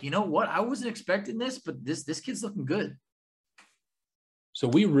you're like, you know what, I wasn't expecting this, but this kid's looking good. So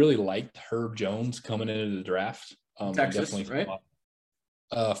we really liked Herb Jones coming into the draft. Texas, right?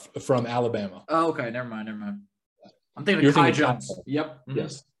 From Alabama. Oh, okay. Never mind. I'm thinking of Kai Jones. Yep. Mm-hmm.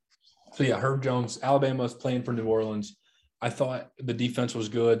 Yes. So yeah, Herb Jones, Alabama's playing for New Orleans. I thought the defense was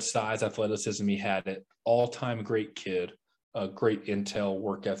good, size, athleticism, he had it. All-time great kid, great intel,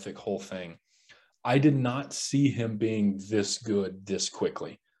 work ethic, whole thing. I did not see him being this good this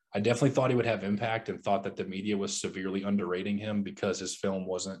quickly. I definitely thought he would have impact and thought that the media was severely underrating him because his film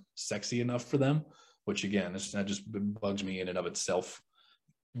wasn't sexy enough for them, which again, that just bugs me in and of itself.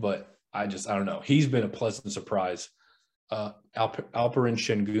 But I don't know. He's been a pleasant surprise. Alperen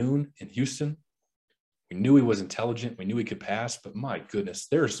Şengün in Houston. We knew he was intelligent. We knew he could pass, but my goodness,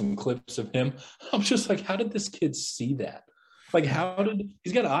 there are some clips of him. I'm just like, how did this kid see that? Like,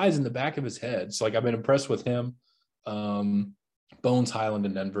 he's got eyes in the back of his head. So like, I've been impressed with him. Bones Highland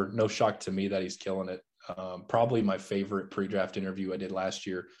in Denver. No shock to me that he's killing it. Probably my favorite pre-draft interview I did last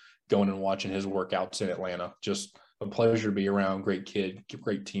year, going and watching his workouts in Atlanta. Just a pleasure to be around. Great kid,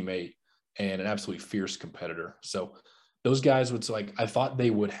 great teammate, and an absolutely fierce competitor. So those guys I thought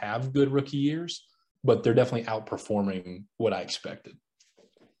they would have good rookie years, but they're definitely outperforming what I expected.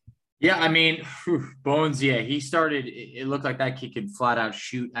 Yeah, I mean, Bones, he started, it looked like that kid could flat out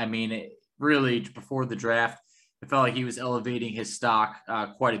shoot. I mean, really, before the draft, it felt like he was elevating his stock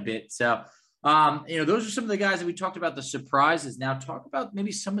quite a bit. So, those are some of the guys that we talked about, the surprises. Now talk about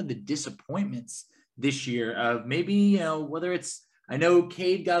maybe some of the disappointments this year. Maybe, whether it's, I know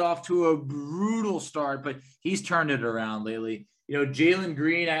Cade got off to a brutal start, but he's turned it around lately. Jalen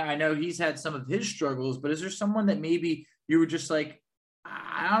Green, I know he's had some of his struggles, but is there someone that maybe you were just like,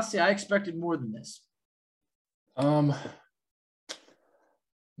 honestly, I expected more than this?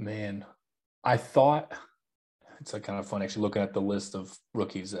 Man, I thought it's kind of fun actually looking at the list of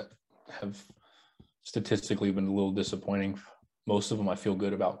rookies that have statistically been a little disappointing. Most of them I feel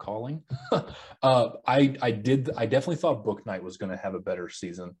good about calling. I definitely thought Bouknight was going to have a better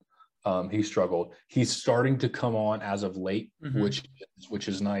season. He struggled. He's starting to come on as of late, which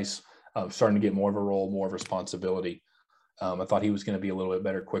is nice. Starting to get more of a role, more of responsibility. I thought he was going to be a little bit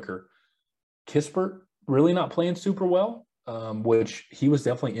better quicker. Kispert really not playing super well, which he was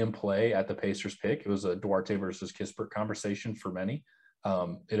definitely in play at the Pacers pick. It was a Duarte versus Kispert conversation for many.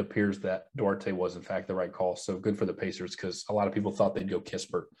 It appears that Duarte was in fact the right call. So good for the Pacers because a lot of people thought they'd go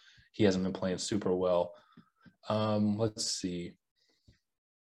Kispert. He hasn't been playing super well. Let's see.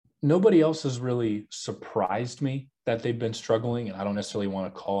 Nobody else has really surprised me that they've been struggling, and I don't necessarily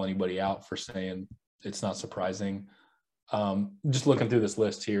want to call anybody out for saying it's not surprising. Just looking through this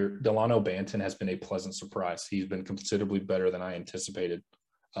list here, Delano Banton has been a pleasant surprise. He's been considerably better than I anticipated.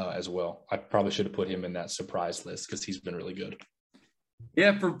 as well. I probably should have put him in that surprise list because he's been really good.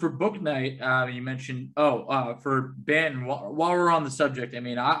 Yeah, for book night, you mentioned, for Banton, while we're on the subject, I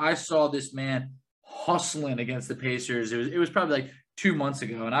mean, I saw this man hustling against the Pacers. It was probably like 2 months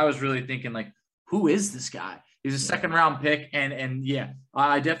ago, and I was really thinking, like, who is this guy? He's a second-round pick, and yeah,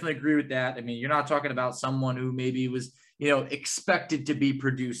 I definitely agree with that. I mean, you're not talking about someone who maybe was, expected to be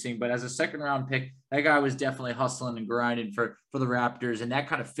producing, but as a second-round pick, that guy was definitely hustling and grinding for the Raptors, and that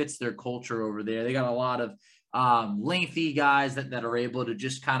kind of fits their culture over there. They got a lot of lengthy guys that are able to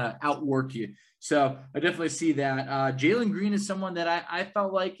just kind of outwork you. So I definitely see that. Jalen Green is someone that I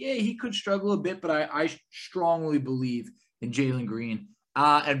felt like, yeah, he could struggle a bit, but I strongly believe in Jalen Green.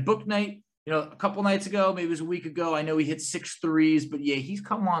 And book night, a couple nights ago, maybe it was a week ago, I know he hit 6 threes, but yeah, he's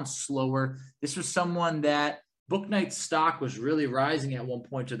come on slower. This was someone that book night's stock was really rising at one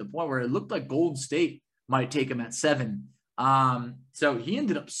point to the point where it looked like Golden State might take him at 7. So he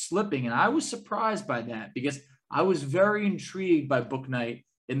ended up slipping, and I was surprised by that because I was very intrigued by book night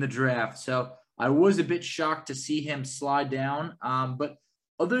in the draft. So I was a bit shocked to see him slide down. But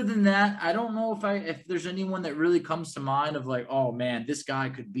other than that, I don't know if there's anyone that really comes to mind of like, oh man, this guy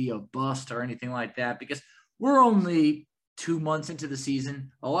could be a bust or anything like that, because we're only 2 months into the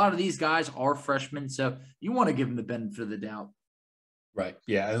season. A lot of these guys are freshmen, so you want to give them the benefit of the doubt. Right.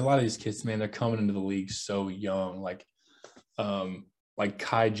 Yeah. And a lot of these kids, man, they're coming into the league so young, like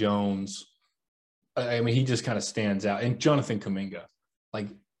Kai Jones. I mean, he just kind of stands out. And Jonathan Kuminga, like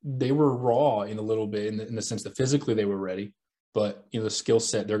they were raw in a little bit in the sense that physically they were ready, but the skill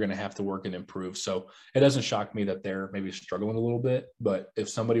set they're going to have to work and improve. So it doesn't shock me that they're maybe struggling a little bit, but if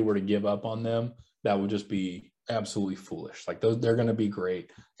somebody were to give up on them, that would just be absolutely foolish. Like they're going to be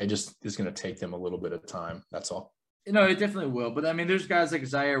great. It just is going to take them a little bit of time. That's all. It definitely will. But I mean, there's guys like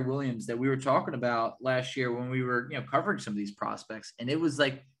Zaire Williams that we were talking about last year when we were, covering some of these prospects. And it was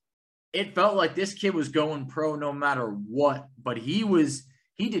like, it felt like this kid was going pro no matter what, but he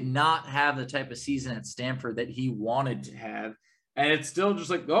did not have the type of season at Stanford that he wanted to have. And it's still just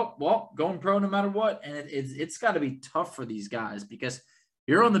like, oh, well, going pro no matter what. And it's got to be tough for these guys because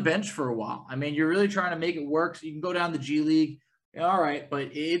you're on the bench for a while. I mean, you're really trying to make it work. So you can go down the G League. All right, but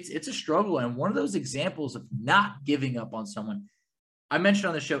it's a struggle. And one of those examples of not giving up on someone, I mentioned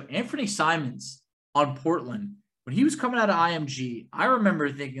on the show, Anthony Simons on Portland, when he was coming out of IMG, I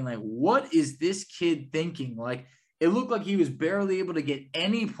remember thinking, like, what is this kid thinking? Like, it looked like he was barely able to get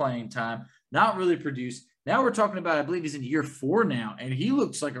any playing time, not really produce. Now we're talking about, I believe he's in year 4 now, and he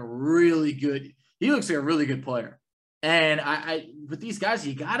looks like a really good player. And I with these guys,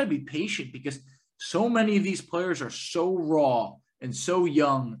 you got to be patient because so many of these players are so raw and so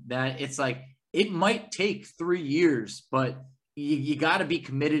young that it's like it might take 3 years, but you got to be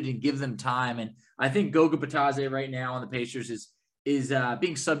committed and give them time. And I think Goga Bitadze right now on the Pacers is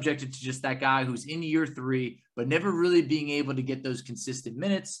being subjected to just that guy who's in year 3, but never really being able to get those consistent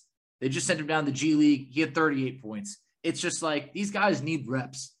minutes. They just sent him down the G League. He had 38 points. It's just like these guys need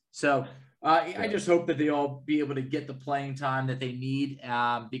reps. So I just hope that they all be able to get the playing time that they need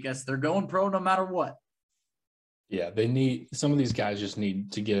because they're going pro no matter what. Yeah, some of these guys just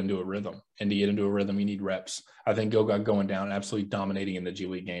need to get into a rhythm. And to get into a rhythm, you need reps. I think Goga going down, absolutely dominating in the G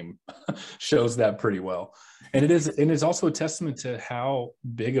League game shows that pretty well. And it's also a testament to how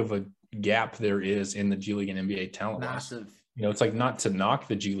big of a gap there is in the G League and NBA talent. Massive. It's like not to knock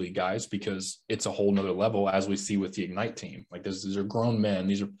the G League guys because it's a whole nother level as we see with the Ignite team. Like these are grown men.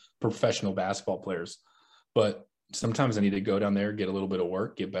 These are professional basketball players. But sometimes they need to go down there, get a little bit of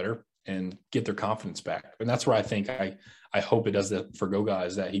work, get better, and get their confidence back. And that's where I think I hope it does that for Goga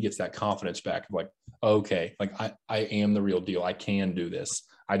is that he gets that confidence back of like, okay, like I am the real deal. I can do this.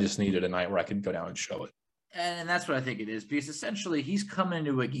 I just needed a night where I could go down and show it. And that's what I think it is because essentially he's coming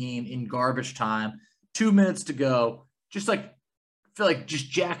into a game in garbage time, 2 minutes to go, just like feel like just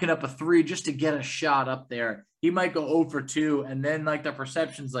jacking up a 3 just to get a shot up there. He might go 0 for 2. And then like the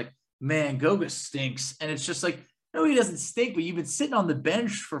perception's like, man, Goga stinks. And it's just like, no, he doesn't stink, but you've been sitting on the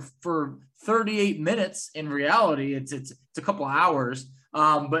bench for 38 minutes. In reality, it's a couple hours.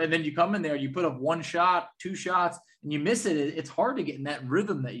 And then you come in there, you put up 1 shot, 2 shots, and you miss it. It's hard to get in that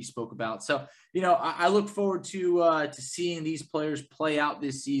rhythm that you spoke about. So, I look forward to seeing these players play out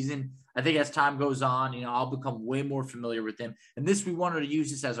this season. I think as time goes on, I'll become way more familiar with them. And we wanted to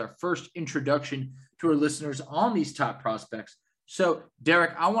use this as our first introduction to our listeners on these top prospects. So,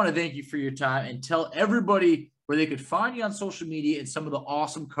 Derek, I want to thank you for your time and tell everybody where they could find you on social media and some of the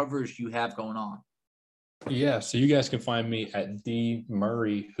awesome coverage you have going on. Yeah, so you guys can find me at D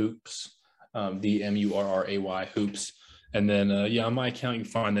Murray Hoops, DMURRAY Hoops. And then, on my account, you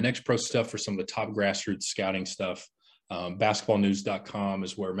can find the Next Pro stuff for some of the top grassroots scouting stuff. Basketballnews.com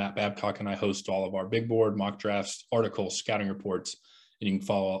is where Matt Babcock and I host all of our big board, mock drafts, articles, scouting reports, and you can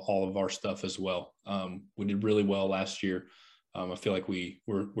follow all of our stuff as well. We did really well last year. I feel like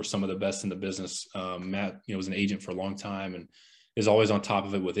we're some of the best in the business. Matt, was an agent for a long time and is always on top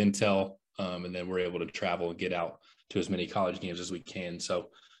of it with intel. And then we're able to travel and get out to as many college games as we can. So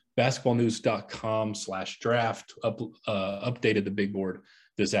basketballnews.com/draft updated the big board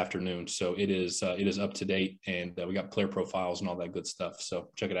this afternoon. So it is up to date, and we got player profiles and all that good stuff. So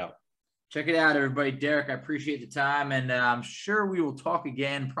check it out. Check it out, everybody. Derek, I appreciate the time, and I'm sure we will talk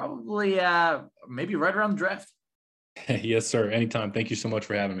again probably maybe right around the draft. Yes, sir. Anytime. Thank you so much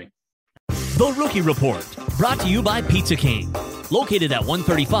for having me. The Rookie Report, brought to you by Pizza King, located at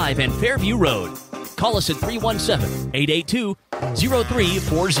 135 and Fairview Road. Call us at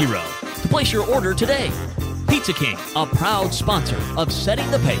 317-882-0340 to place your order today. Pizza King, a proud sponsor of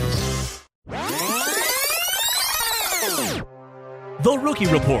Setting the Pace. The Rookie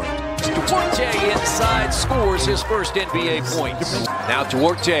Report. Duarte inside scores his first NBA points. Now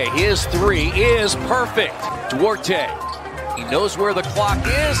Duarte, his three is perfect. Duarte, he knows where the clock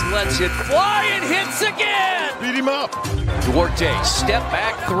is, lets it fly and hits again. Beat him up. Duarte, step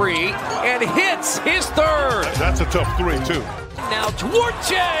back three and hits his third. That's a tough three, too. Now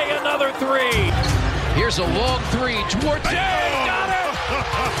Duarte, another three. Here's a long three. Duarte got it.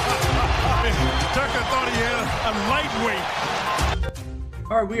 Tucker thought he had a lightweight.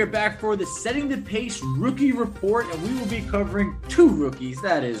 All right, we are back for the Setting the Pace Rookie Report, and we will be covering two rookies.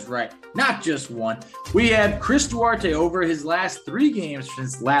 That is right, not just one. We have Chris Duarte over his last 3 games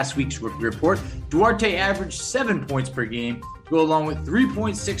since last week's Rookie Report. Duarte averaged 7 points per game to go along with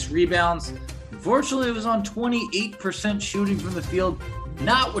 3.6 rebounds. Unfortunately, it was on 28% shooting from the field.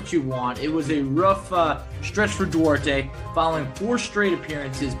 Not what you want. It was a rough stretch for Duarte, following 4 straight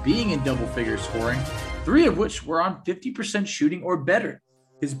appearances being in double-figure scoring, 3 of which were on 50% shooting or better.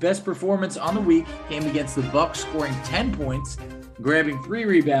 His best performance on the week came against the Bucks, scoring 10 points, grabbing 3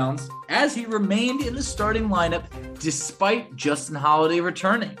 rebounds, as he remained in the starting lineup despite Justin Holiday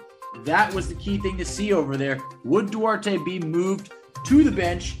returning. That was the key thing to see over there. Would Duarte be moved to the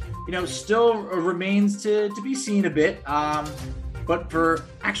bench? Still remains to be seen a bit. But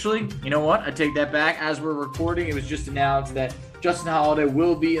you know what? I take that back. As we're recording, it was just announced that Justin Holiday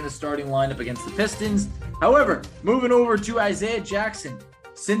will be in the starting lineup against the Pistons. However, moving over to Isaiah Jackson.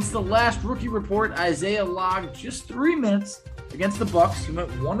 Since the last Rookie Report, Isaiah logged just 3 minutes against the Bucks. He went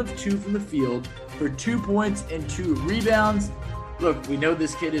 1 of 2 from the field for 2 points and 2 rebounds. Look, we know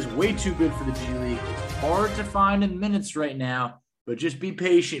this kid is way too good for the G League. Hard to find in minutes right now, but just be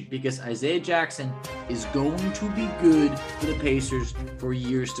patient because Isaiah Jackson is going to be good for the Pacers for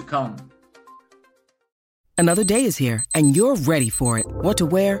years to come. Another day is here, and you're ready for it. What to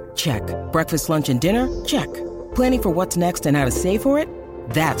wear? Check. Breakfast, lunch, and dinner? Check. Planning for what's next and how to save for it?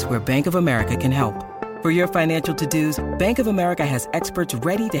 That's where Bank of America can help. For your financial to-dos, Bank of America has experts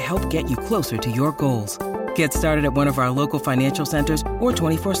ready to help get you closer to your goals. Get started at one of our local financial centers or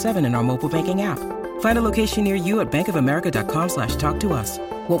 24/7 in our mobile banking app. Find a location near you at bankofamerica.com/talktous.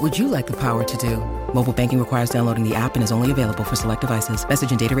 What would you like the power to do? Mobile banking requires downloading the app and is only available for select devices.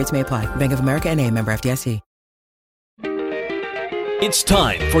 Message and data rates may apply. Bank of America N.A., member FDIC. It's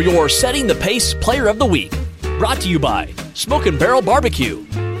time for your Setting the Pace Player of the Week. Brought to you by Smokin' Barrel Barbecue.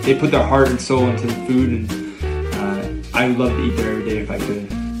 They put their heart and soul into the food, and I would love to eat there every day if I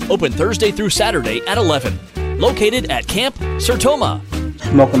could. Open Thursday through Saturday at 11. Located at Camp Sertoma.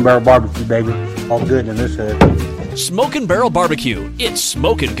 Smokin' Barrel Barbecue, baby. All good in this hood. Smokin' Barrel Barbecue. It's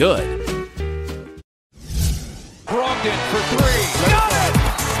smoking good. Brogdon for 3. Got it!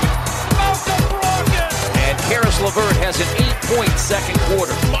 Malcolm Brogdon! And Karis LeVert has an 8-point second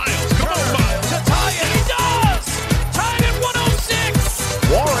quarter. Miles, come on, Miles. To tie it, he does! Tied at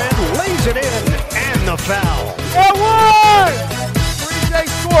 106! Warren lays it in, and the foul. And one! 3J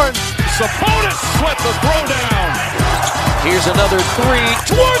scoring. Sabonis with the throwdown. Here's another 3.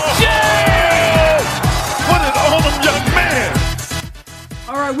 Duarte! Put it on him, young man.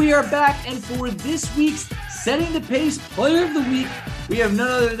 All right, we are back, and for this week's Setting the Pace Player of the Week, we have none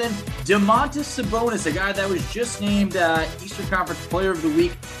other than Domantas Sabonis, a guy that was just named Eastern Conference Player of the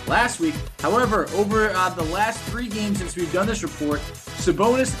Week last week. However, over the last 3 games since we've done this report,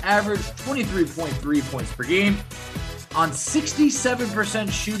 Sabonis averaged 23.3 points per game on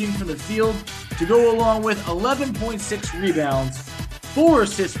 67% shooting from the field to go along with 11.6 rebounds, 4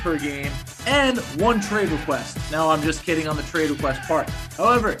 assists per game, and 1 trade request. No, I'm just kidding on the trade request part.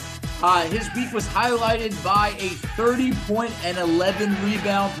 However, his week was highlighted by a 30-point and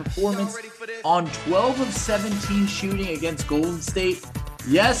 11-rebound performance on 12 of 17 shooting against Golden State.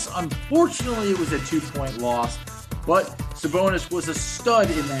 Yes, unfortunately, it was a 2-point loss, But Sabonis was a stud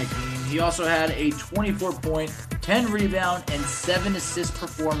in that game. He also had a 24-point, 10 rebound, and 7 assist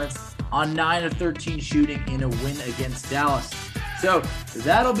performance on 9 of 13 shooting in a win against Dallas. So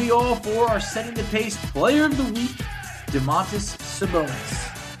that'll be all for our Setting the Pace Player of the Week, Domantas Sabonis.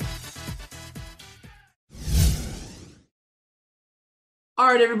 All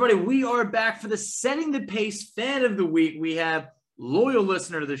right, everybody, we are back for the Setting the Pace Fan of the Week. We have loyal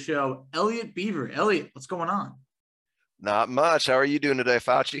listener to the show, Elliot Beaver. Elliot, what's going on? Not much. How are you doing today,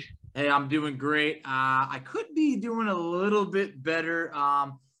 Facci? Hey, I'm doing great. I could be doing a little bit better.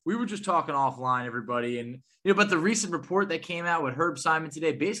 We were just talking offline, everybody, and about the recent report that came out with Herb Simon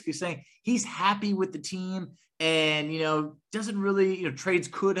today, basically saying he's happy with the team and, doesn't really, trades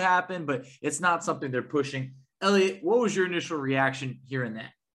could happen, but it's not something they're pushing. Elliot, what was your initial reaction hearing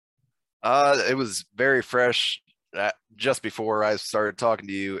that? It was very fresh just before I started talking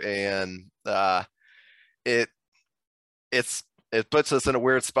to you, and it puts us in a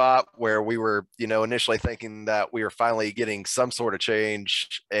weird spot where we were, initially thinking that we were finally getting some sort of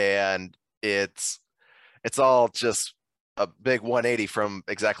change, and it's all just a big 180 from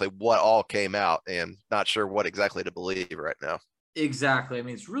exactly what all came out, and not sure what exactly to believe right now. Exactly. I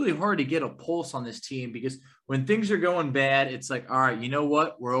mean, it's really hard to get a pulse on this team because when things are going bad, it's like, all right, you know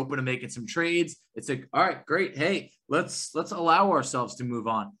what? We're open to making some trades. It's like, all right, great. Hey, let's allow ourselves to move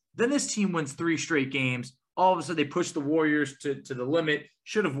on. Then this team wins 3 straight games. All of a sudden they push the Warriors to the limit,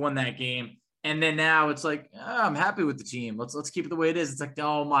 should have won that game. And then now it's like, I'm happy with the team. Let's keep it the way it is. It's like,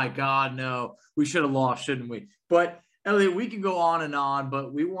 oh my God, no, we should have lost, shouldn't we? But Elliot, we can go on and on,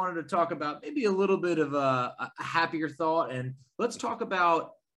 but we wanted to talk about maybe a little bit of a happier thought. And let's talk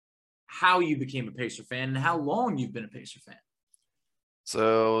about how you became a Pacer fan and how long you've been a Pacer fan.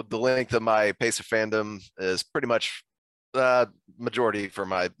 So the length of my Pacer fandom is pretty much majority for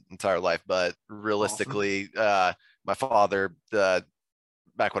my entire life, but realistically, awesome. My father,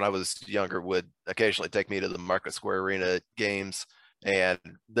 back when I was younger, would occasionally take me to the Market Square Arena games. And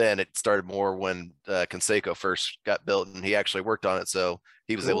then it started more when Conseco first got built, and he actually worked on it, so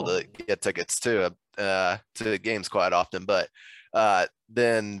he was able to get tickets to games quite often. But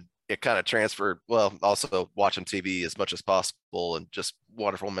then it kind of transferred. Well, also watching TV as much as possible, and just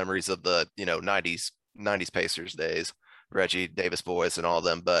wonderful memories of the 90s Pacers days, Reggie Davis boys and all of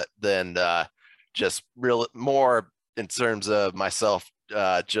them. But then just real more in terms of myself,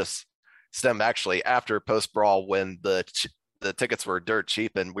 just stem actually after post brawl when the tickets were dirt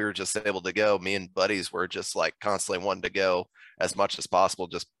cheap and we were just able to go. Me and buddies were just like constantly wanting to go as much as possible,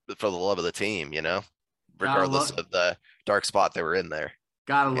 just for the love of the team, regardless of the dark spot they were in there.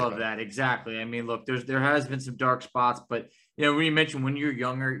 Gotta love that. Exactly. I mean, look, there has been some dark spots, but when you mentioned when you're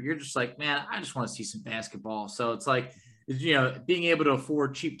younger, you're just like, man, I just want to see some basketball. So it's like, being able to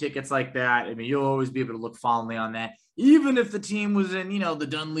afford cheap tickets like that. I mean, you'll always be able to look fondly on that. Even if the team was in, the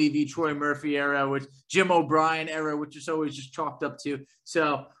Dunleavy, Troy Murphy era, which Jim O'Brien era, which is always just chalked up to.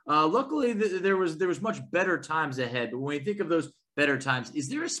 So luckily there was much better times ahead. But when you think of those better times, is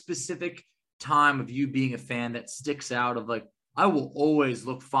there a specific time of you being a fan that sticks out of like, I will always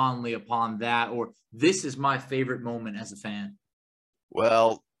look fondly upon that, or this is my favorite moment as a fan?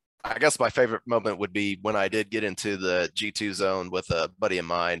 Well, I guess my favorite moment would be when I did get into the G2 zone with a buddy of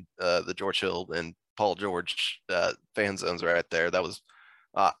mine, the George Hill and Paul George fan zones right there. That was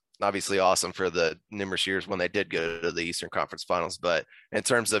obviously awesome for the numerous years when they did go to the Eastern Conference Finals. But in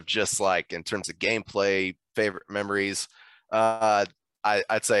terms of gameplay, favorite memories, I'd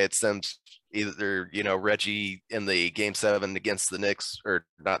say it stems either, Reggie in the Game 7 against the Knicks, or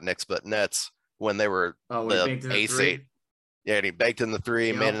not Knicks, but Nets, when they were the ace-8. Yeah, and he baked in the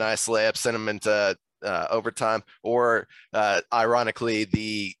 3, made a nice layup, sent him into overtime. Or ironically,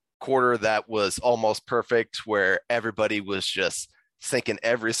 the quarter that was almost perfect, where everybody was just sinking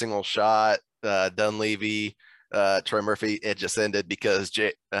every single shot. Dunleavy, Troy Murphy, it just ended because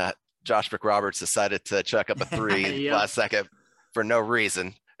Josh McRoberts decided to chuck up a 3 last second for no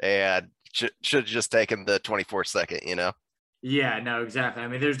reason, and should have just taken the 24 second, Yeah, no, exactly. I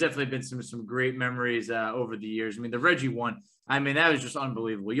mean, there's definitely been some great memories over the years. I mean, the Reggie one, I mean, that was just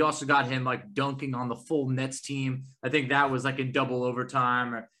unbelievable. You also got him like dunking on the full Nets team. I think that was like in double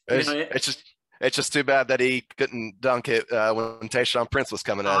overtime. Or it's just too bad that he couldn't dunk it when Tayshaun Prince was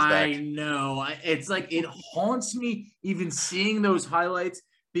coming out. I know. It's like it haunts me even seeing those highlights,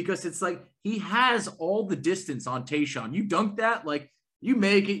 because it's like he has all the distance on Tayshaun. You dunk that, like, you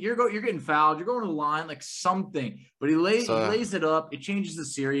make it, you're getting fouled, you're going to the line, like something. But he lays it up, it changes the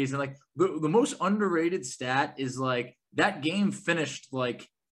series. And like the most underrated stat is like that game finished like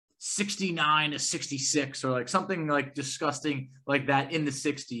 69-66 or like something like disgusting like that in the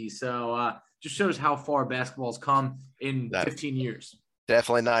 60s. So just shows how far basketball's come in 15 years.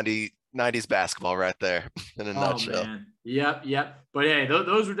 Definitely 90s basketball right there in a nutshell. Man. Yep. But hey,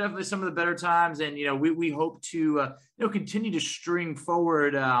 those were definitely some of the better times. And, we hope to, continue to string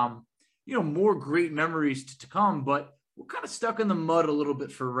forward, more great memories to come, but we're kind of stuck in the mud a little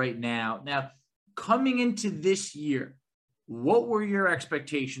bit for right now. Now, coming into this year, what were your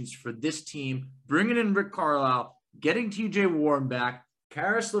expectations for this team, bringing in Rick Carlisle, getting TJ Warren back,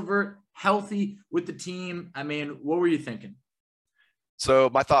 Caris LeVert healthy with the team? I mean, what were you thinking? So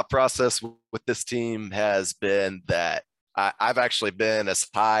my thought process with this team has been that I've actually been as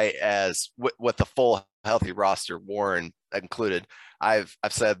high as with the full healthy roster, Warren included. I've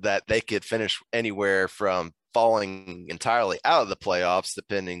said that they could finish anywhere from falling entirely out of the playoffs,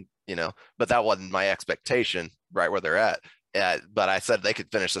 depending, but that wasn't my expectation right where they're at. But I said they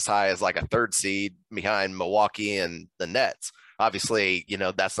could finish as high as like a 3rd seed behind Milwaukee and the Nets. Obviously,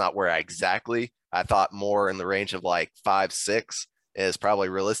 that's not where I thought more in the range of like 5-6 is probably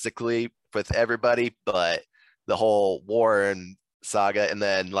realistically with everybody, but the whole Warren saga and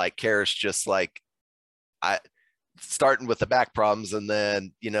then like Caris just like starting with the back problems and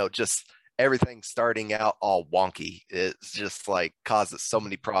then, just everything starting out all wonky. It's just like causes so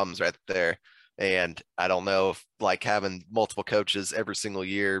many problems right there. And I don't know if like having multiple coaches every single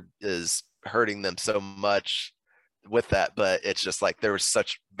year is hurting them so much with that, but it's just like there was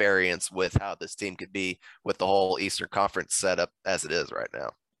such variance with how this team could be with the whole Eastern Conference setup as it is right now.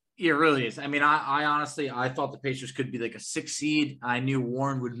 It really is. I mean, I honestly, I thought the Pacers could be like a 6 seed. I knew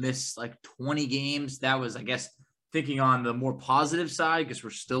Warren would miss like 20 games. That was, I guess, thinking on the more positive side because we're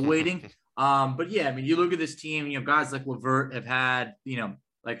still waiting. But yeah, I mean, you look at this team, guys like LeVert have had,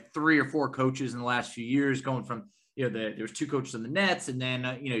 like 3 or 4 coaches in the last few years, going from, there was 2 coaches in the Nets, and then,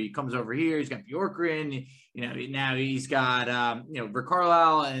 he comes over here, he's got Bjorkgren, now he's got, Rick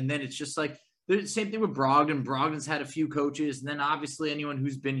Carlisle, and then it's just like the same thing with Brogdon. Brogdon's had a few coaches, and then obviously anyone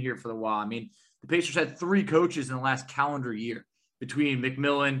who's been here for a while. I mean, the Pacers had 3 coaches in the last calendar year between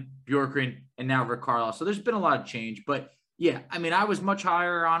McMillan, Bjorkgren, and now Rick Carlisle. So there's been a lot of change, but yeah, I mean, I was much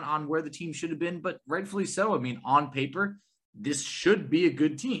higher on where the team should have been, but rightfully so. I mean, on paper, this should be a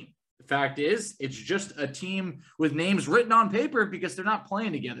good team. The fact is, it's just a team with names written on paper because they're not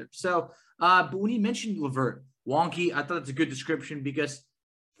playing together. So, but when you mentioned LeVert, wonky, I thought it's a good description because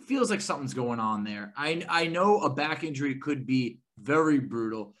it feels like something's going on there. I know a back injury could be very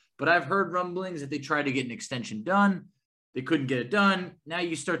brutal, but I've heard rumblings that they tried to get an extension done. They couldn't get it done. Now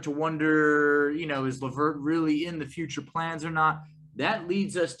you start to wonder, is LeVert really in the future plans or not? That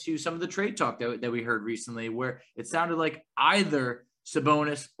leads us to some of the trade talk that we heard recently, where it sounded like either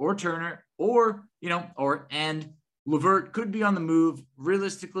Sabonis or Turner or LeVert could be on the move.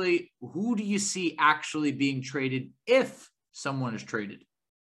 Realistically, who do you see actually being traded if someone is traded?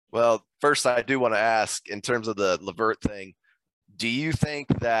 Well, first I do want to ask in terms of the LeVert thing, do you think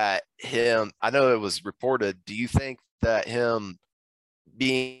that I know it was reported, do you think that him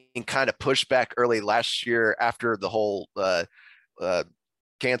being kind of pushed back early last year after the whole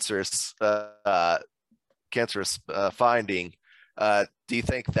cancerous finding, do you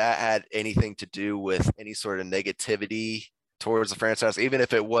think that had anything to do with any sort of negativity towards the franchise, even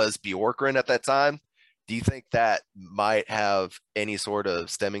if it was Bjorkgren at that time? Do you think that might have any sort of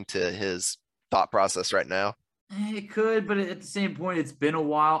stemming to his thought process right now? It could, but at the same point, it's been a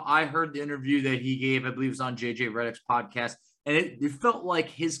while. I heard the interview that he gave, I believe it was on JJ Redick's podcast, and it felt like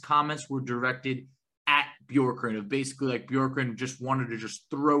his comments were directed at Bjorkgren, of basically like Bjorkgren just wanted to just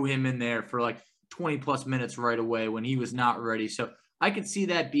throw him in there for like 20 plus minutes right away when he was not ready. So I could see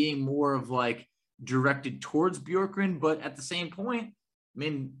that being more of like directed towards Bjorkgren, but at the same point, I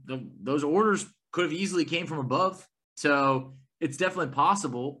mean, those orders could have easily came from above. So it's definitely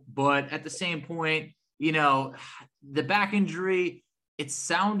possible, but at the same point, the back injury, it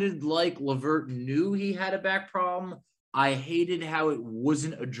sounded like LeVert knew he had a back problem. I hated how it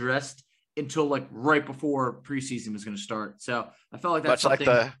wasn't addressed until like right before preseason was going to start. So I felt like that's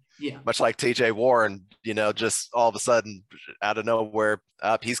much like TJ Warren, just all of a sudden out of nowhere,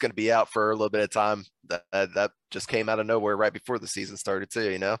 he's going to be out for a little bit of time. That just came out of nowhere right before the season started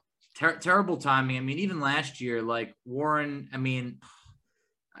too, Terrible timing. I mean, even last year, like Warren, I mean,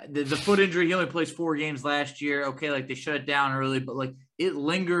 the foot injury, he only plays 4 games last year. Okay, like they shut it down early, but like it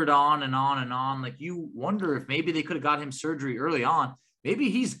lingered on and on and on. Like you wonder if maybe they could have got him surgery early on. Maybe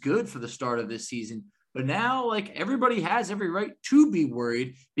he's good for the start of this season. But now, like everybody has every right to be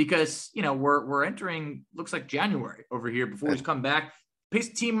worried because we're entering, looks like January over here before he's come back.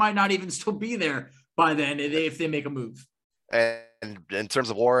 Pace team might not even still be there by then if they make a move. And in terms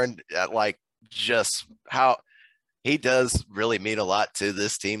of Warren, like just how he does really mean a lot to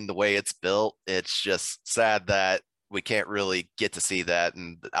this team, the way it's built. It's just sad that we can't really get to see that.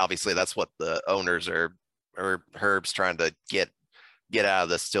 And obviously that's what the owners or Herb's trying to get out of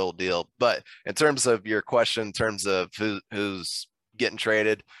this still deal. But in terms of your question, in terms of who's getting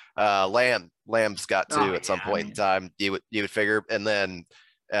traded, Lamb's got to at some point in time, you would figure. And then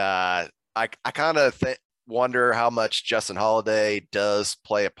I kind of wonder how much Justin Holiday does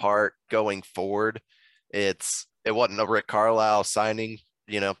play a part going forward. It wasn't a Rick Carlisle signing,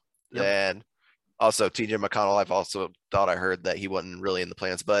 and also TJ McConnell. I've also thought I heard that he wasn't really in the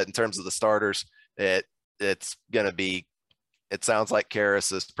plans, but in terms of the starters, it's going to be, it sounds like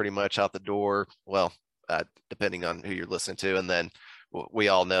Karras is pretty much out the door. Well, depending on who you're listening to. And then we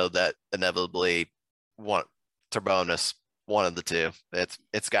all know that inevitably Turbonis, one of the two,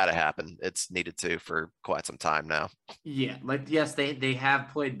 it's got to happen. It's needed to for quite some time now. Yeah. Yes, they have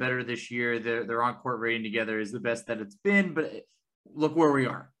played better this year. Their on-court rating together is the best that it's been, but look where we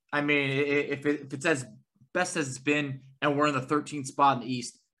are. I mean, if it's as best as it's been and we're in the 13th spot in the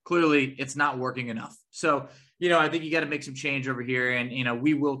East, clearly it's not working enough. So, I think you got to make some change over here, and,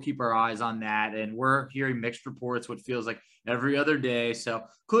 we will keep our eyes on that. And we're hearing mixed reports, what feels like every other day. So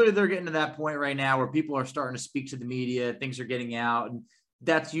clearly they're getting to that point right now where people are starting to speak to the media, things are getting out, and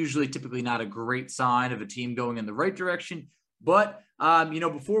that's usually typically not a great sign of a team going in the right direction. But,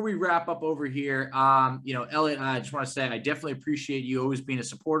 before we wrap up over here, Elliot, I just want to say I definitely appreciate you always being a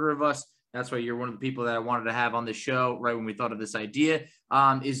supporter of us. That's why you're one of the people that I wanted to have on the show right when we thought of this idea.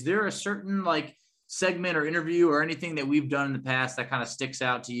 Is there a certain segment or interview or anything that we've done in the past that kind of sticks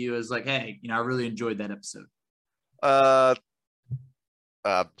out to you as hey, I really enjoyed that episode? I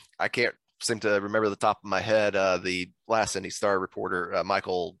can't seem to remember the top of my head. The last Indy Star reporter,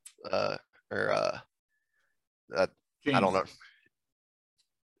 Michael, I don't know.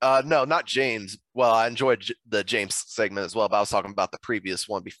 No, not James. Well, I enjoyed the James segment as well, but I was talking about the previous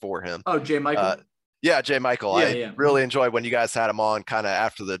one before him. Oh, Jay Michael. Yeah, Jay Michael. I really enjoyed when you guys had him on kind of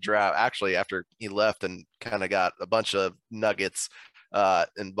after the draft, actually after he left, and kind of got a bunch of nuggets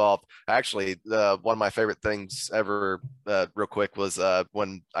involved. Actually, one of my favorite things ever, real quick, was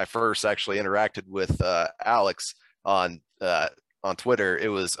when I first actually interacted with Alex on Twitter. It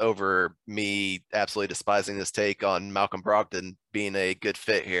was over me absolutely despising this take on Malcolm Brogdon being a good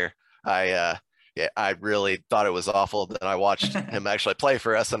fit here. I really thought it was awful. Then I watched him actually play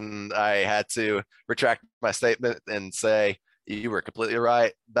for us, and I had to retract my statement and say, you were completely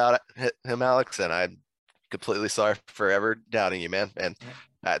right about him, Alex, and I'm completely sorry for ever doubting you, man. And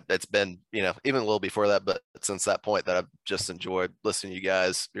it's been, even a little before that, but since that point that I've just enjoyed listening to you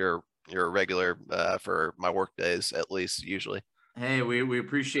guys. You're a regular for my work days, at least usually. Hey, we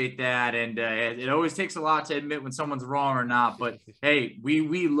appreciate that. And it always takes a lot to admit when someone's wrong or not. But, hey,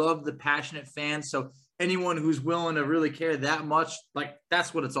 we love the passionate fans. So anyone who's willing to really care that much,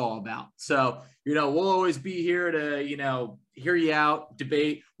 that's what it's all about. So, we'll always be here to, hear you out,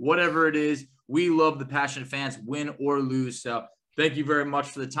 debate, whatever it is. We love the passionate fans, win or lose. So thank you very much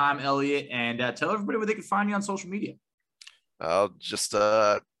for the time, Elliot. And tell everybody where they can find you on social media. Just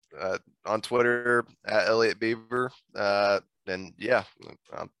on Twitter, at Elliot Beaver. And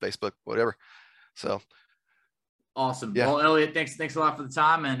on Facebook, whatever. So awesome. Yeah. Well, Elliot, thanks a lot for the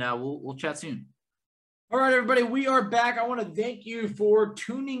time, and we'll chat soon. All right, everybody, we are back. I want to thank you for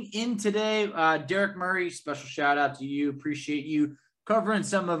tuning in today. Derek Murray, special shout out to you. Appreciate you covering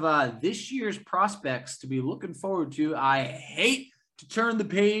some of this year's prospects to be looking forward to. I hate to turn the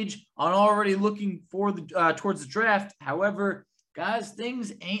page on already looking for towards the draft. However, guys,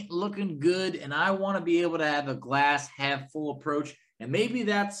 things ain't looking good, and I want to be able to have a glass half full approach. And maybe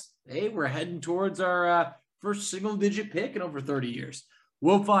that's, hey, we're heading towards our first single-digit pick in over 30 years.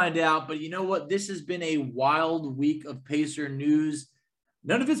 We'll find out. But you know what? This has been a wild week of Pacer news.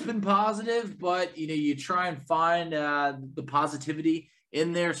 None of it's been positive, but, you try and find the positivity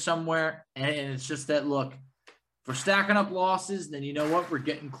in there somewhere. And it's just that, look, if we're stacking up losses, then you know what? We're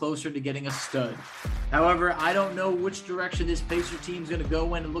getting closer to getting a stud. However, I don't know which direction this Pacer team is going to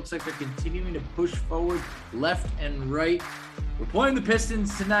go in. It looks like they're continuing to push forward left and right. We're playing the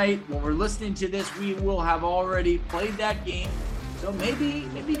Pistons tonight. When we're listening to this, we will have already played that game. So maybe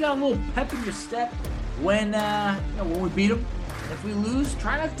you got a little pep in your step when we beat them. And if we lose,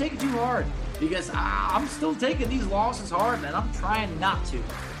 try not to take it too hard, because I'm still taking these losses hard, and I'm trying not to.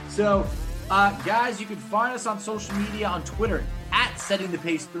 So, guys, you can find us on social media on Twitter at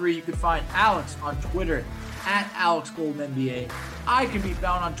SettingThePace3. You can find Alex on Twitter at AlexGoldenNBA. I can be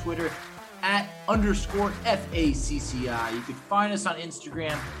found on Twitter at _FACCI. You can find us on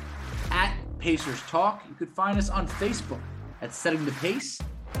Instagram at Pacers Talk. You can find us on Facebook at Setting the Pace.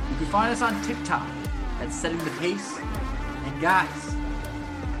 You can find us on TikTok at setting the pace. And guys,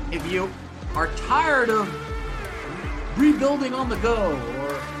 if you are tired of rebuilding on the go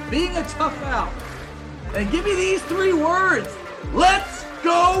or being a tough out, then give me these 3 words. Let's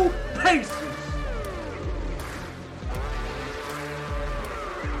go Pacers!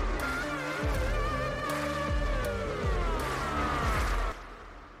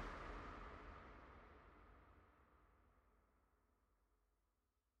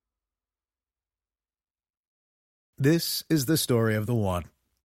 This is the story of the one.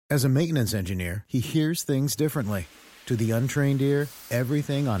 As a maintenance engineer, he hears things differently. To the untrained ear,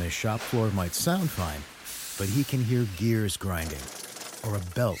 everything on his shop floor might sound fine, but he can hear gears grinding or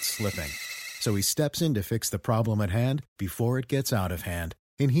a belt slipping. So he steps in to fix the problem at hand before it gets out of hand.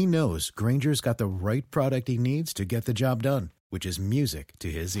 And he knows Grainger's got the right product he needs to get the job done, which is music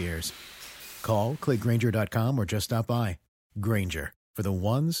to his ears. Call, click Grainger.com, or just stop by. Grainger, for the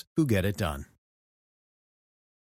ones who get it done.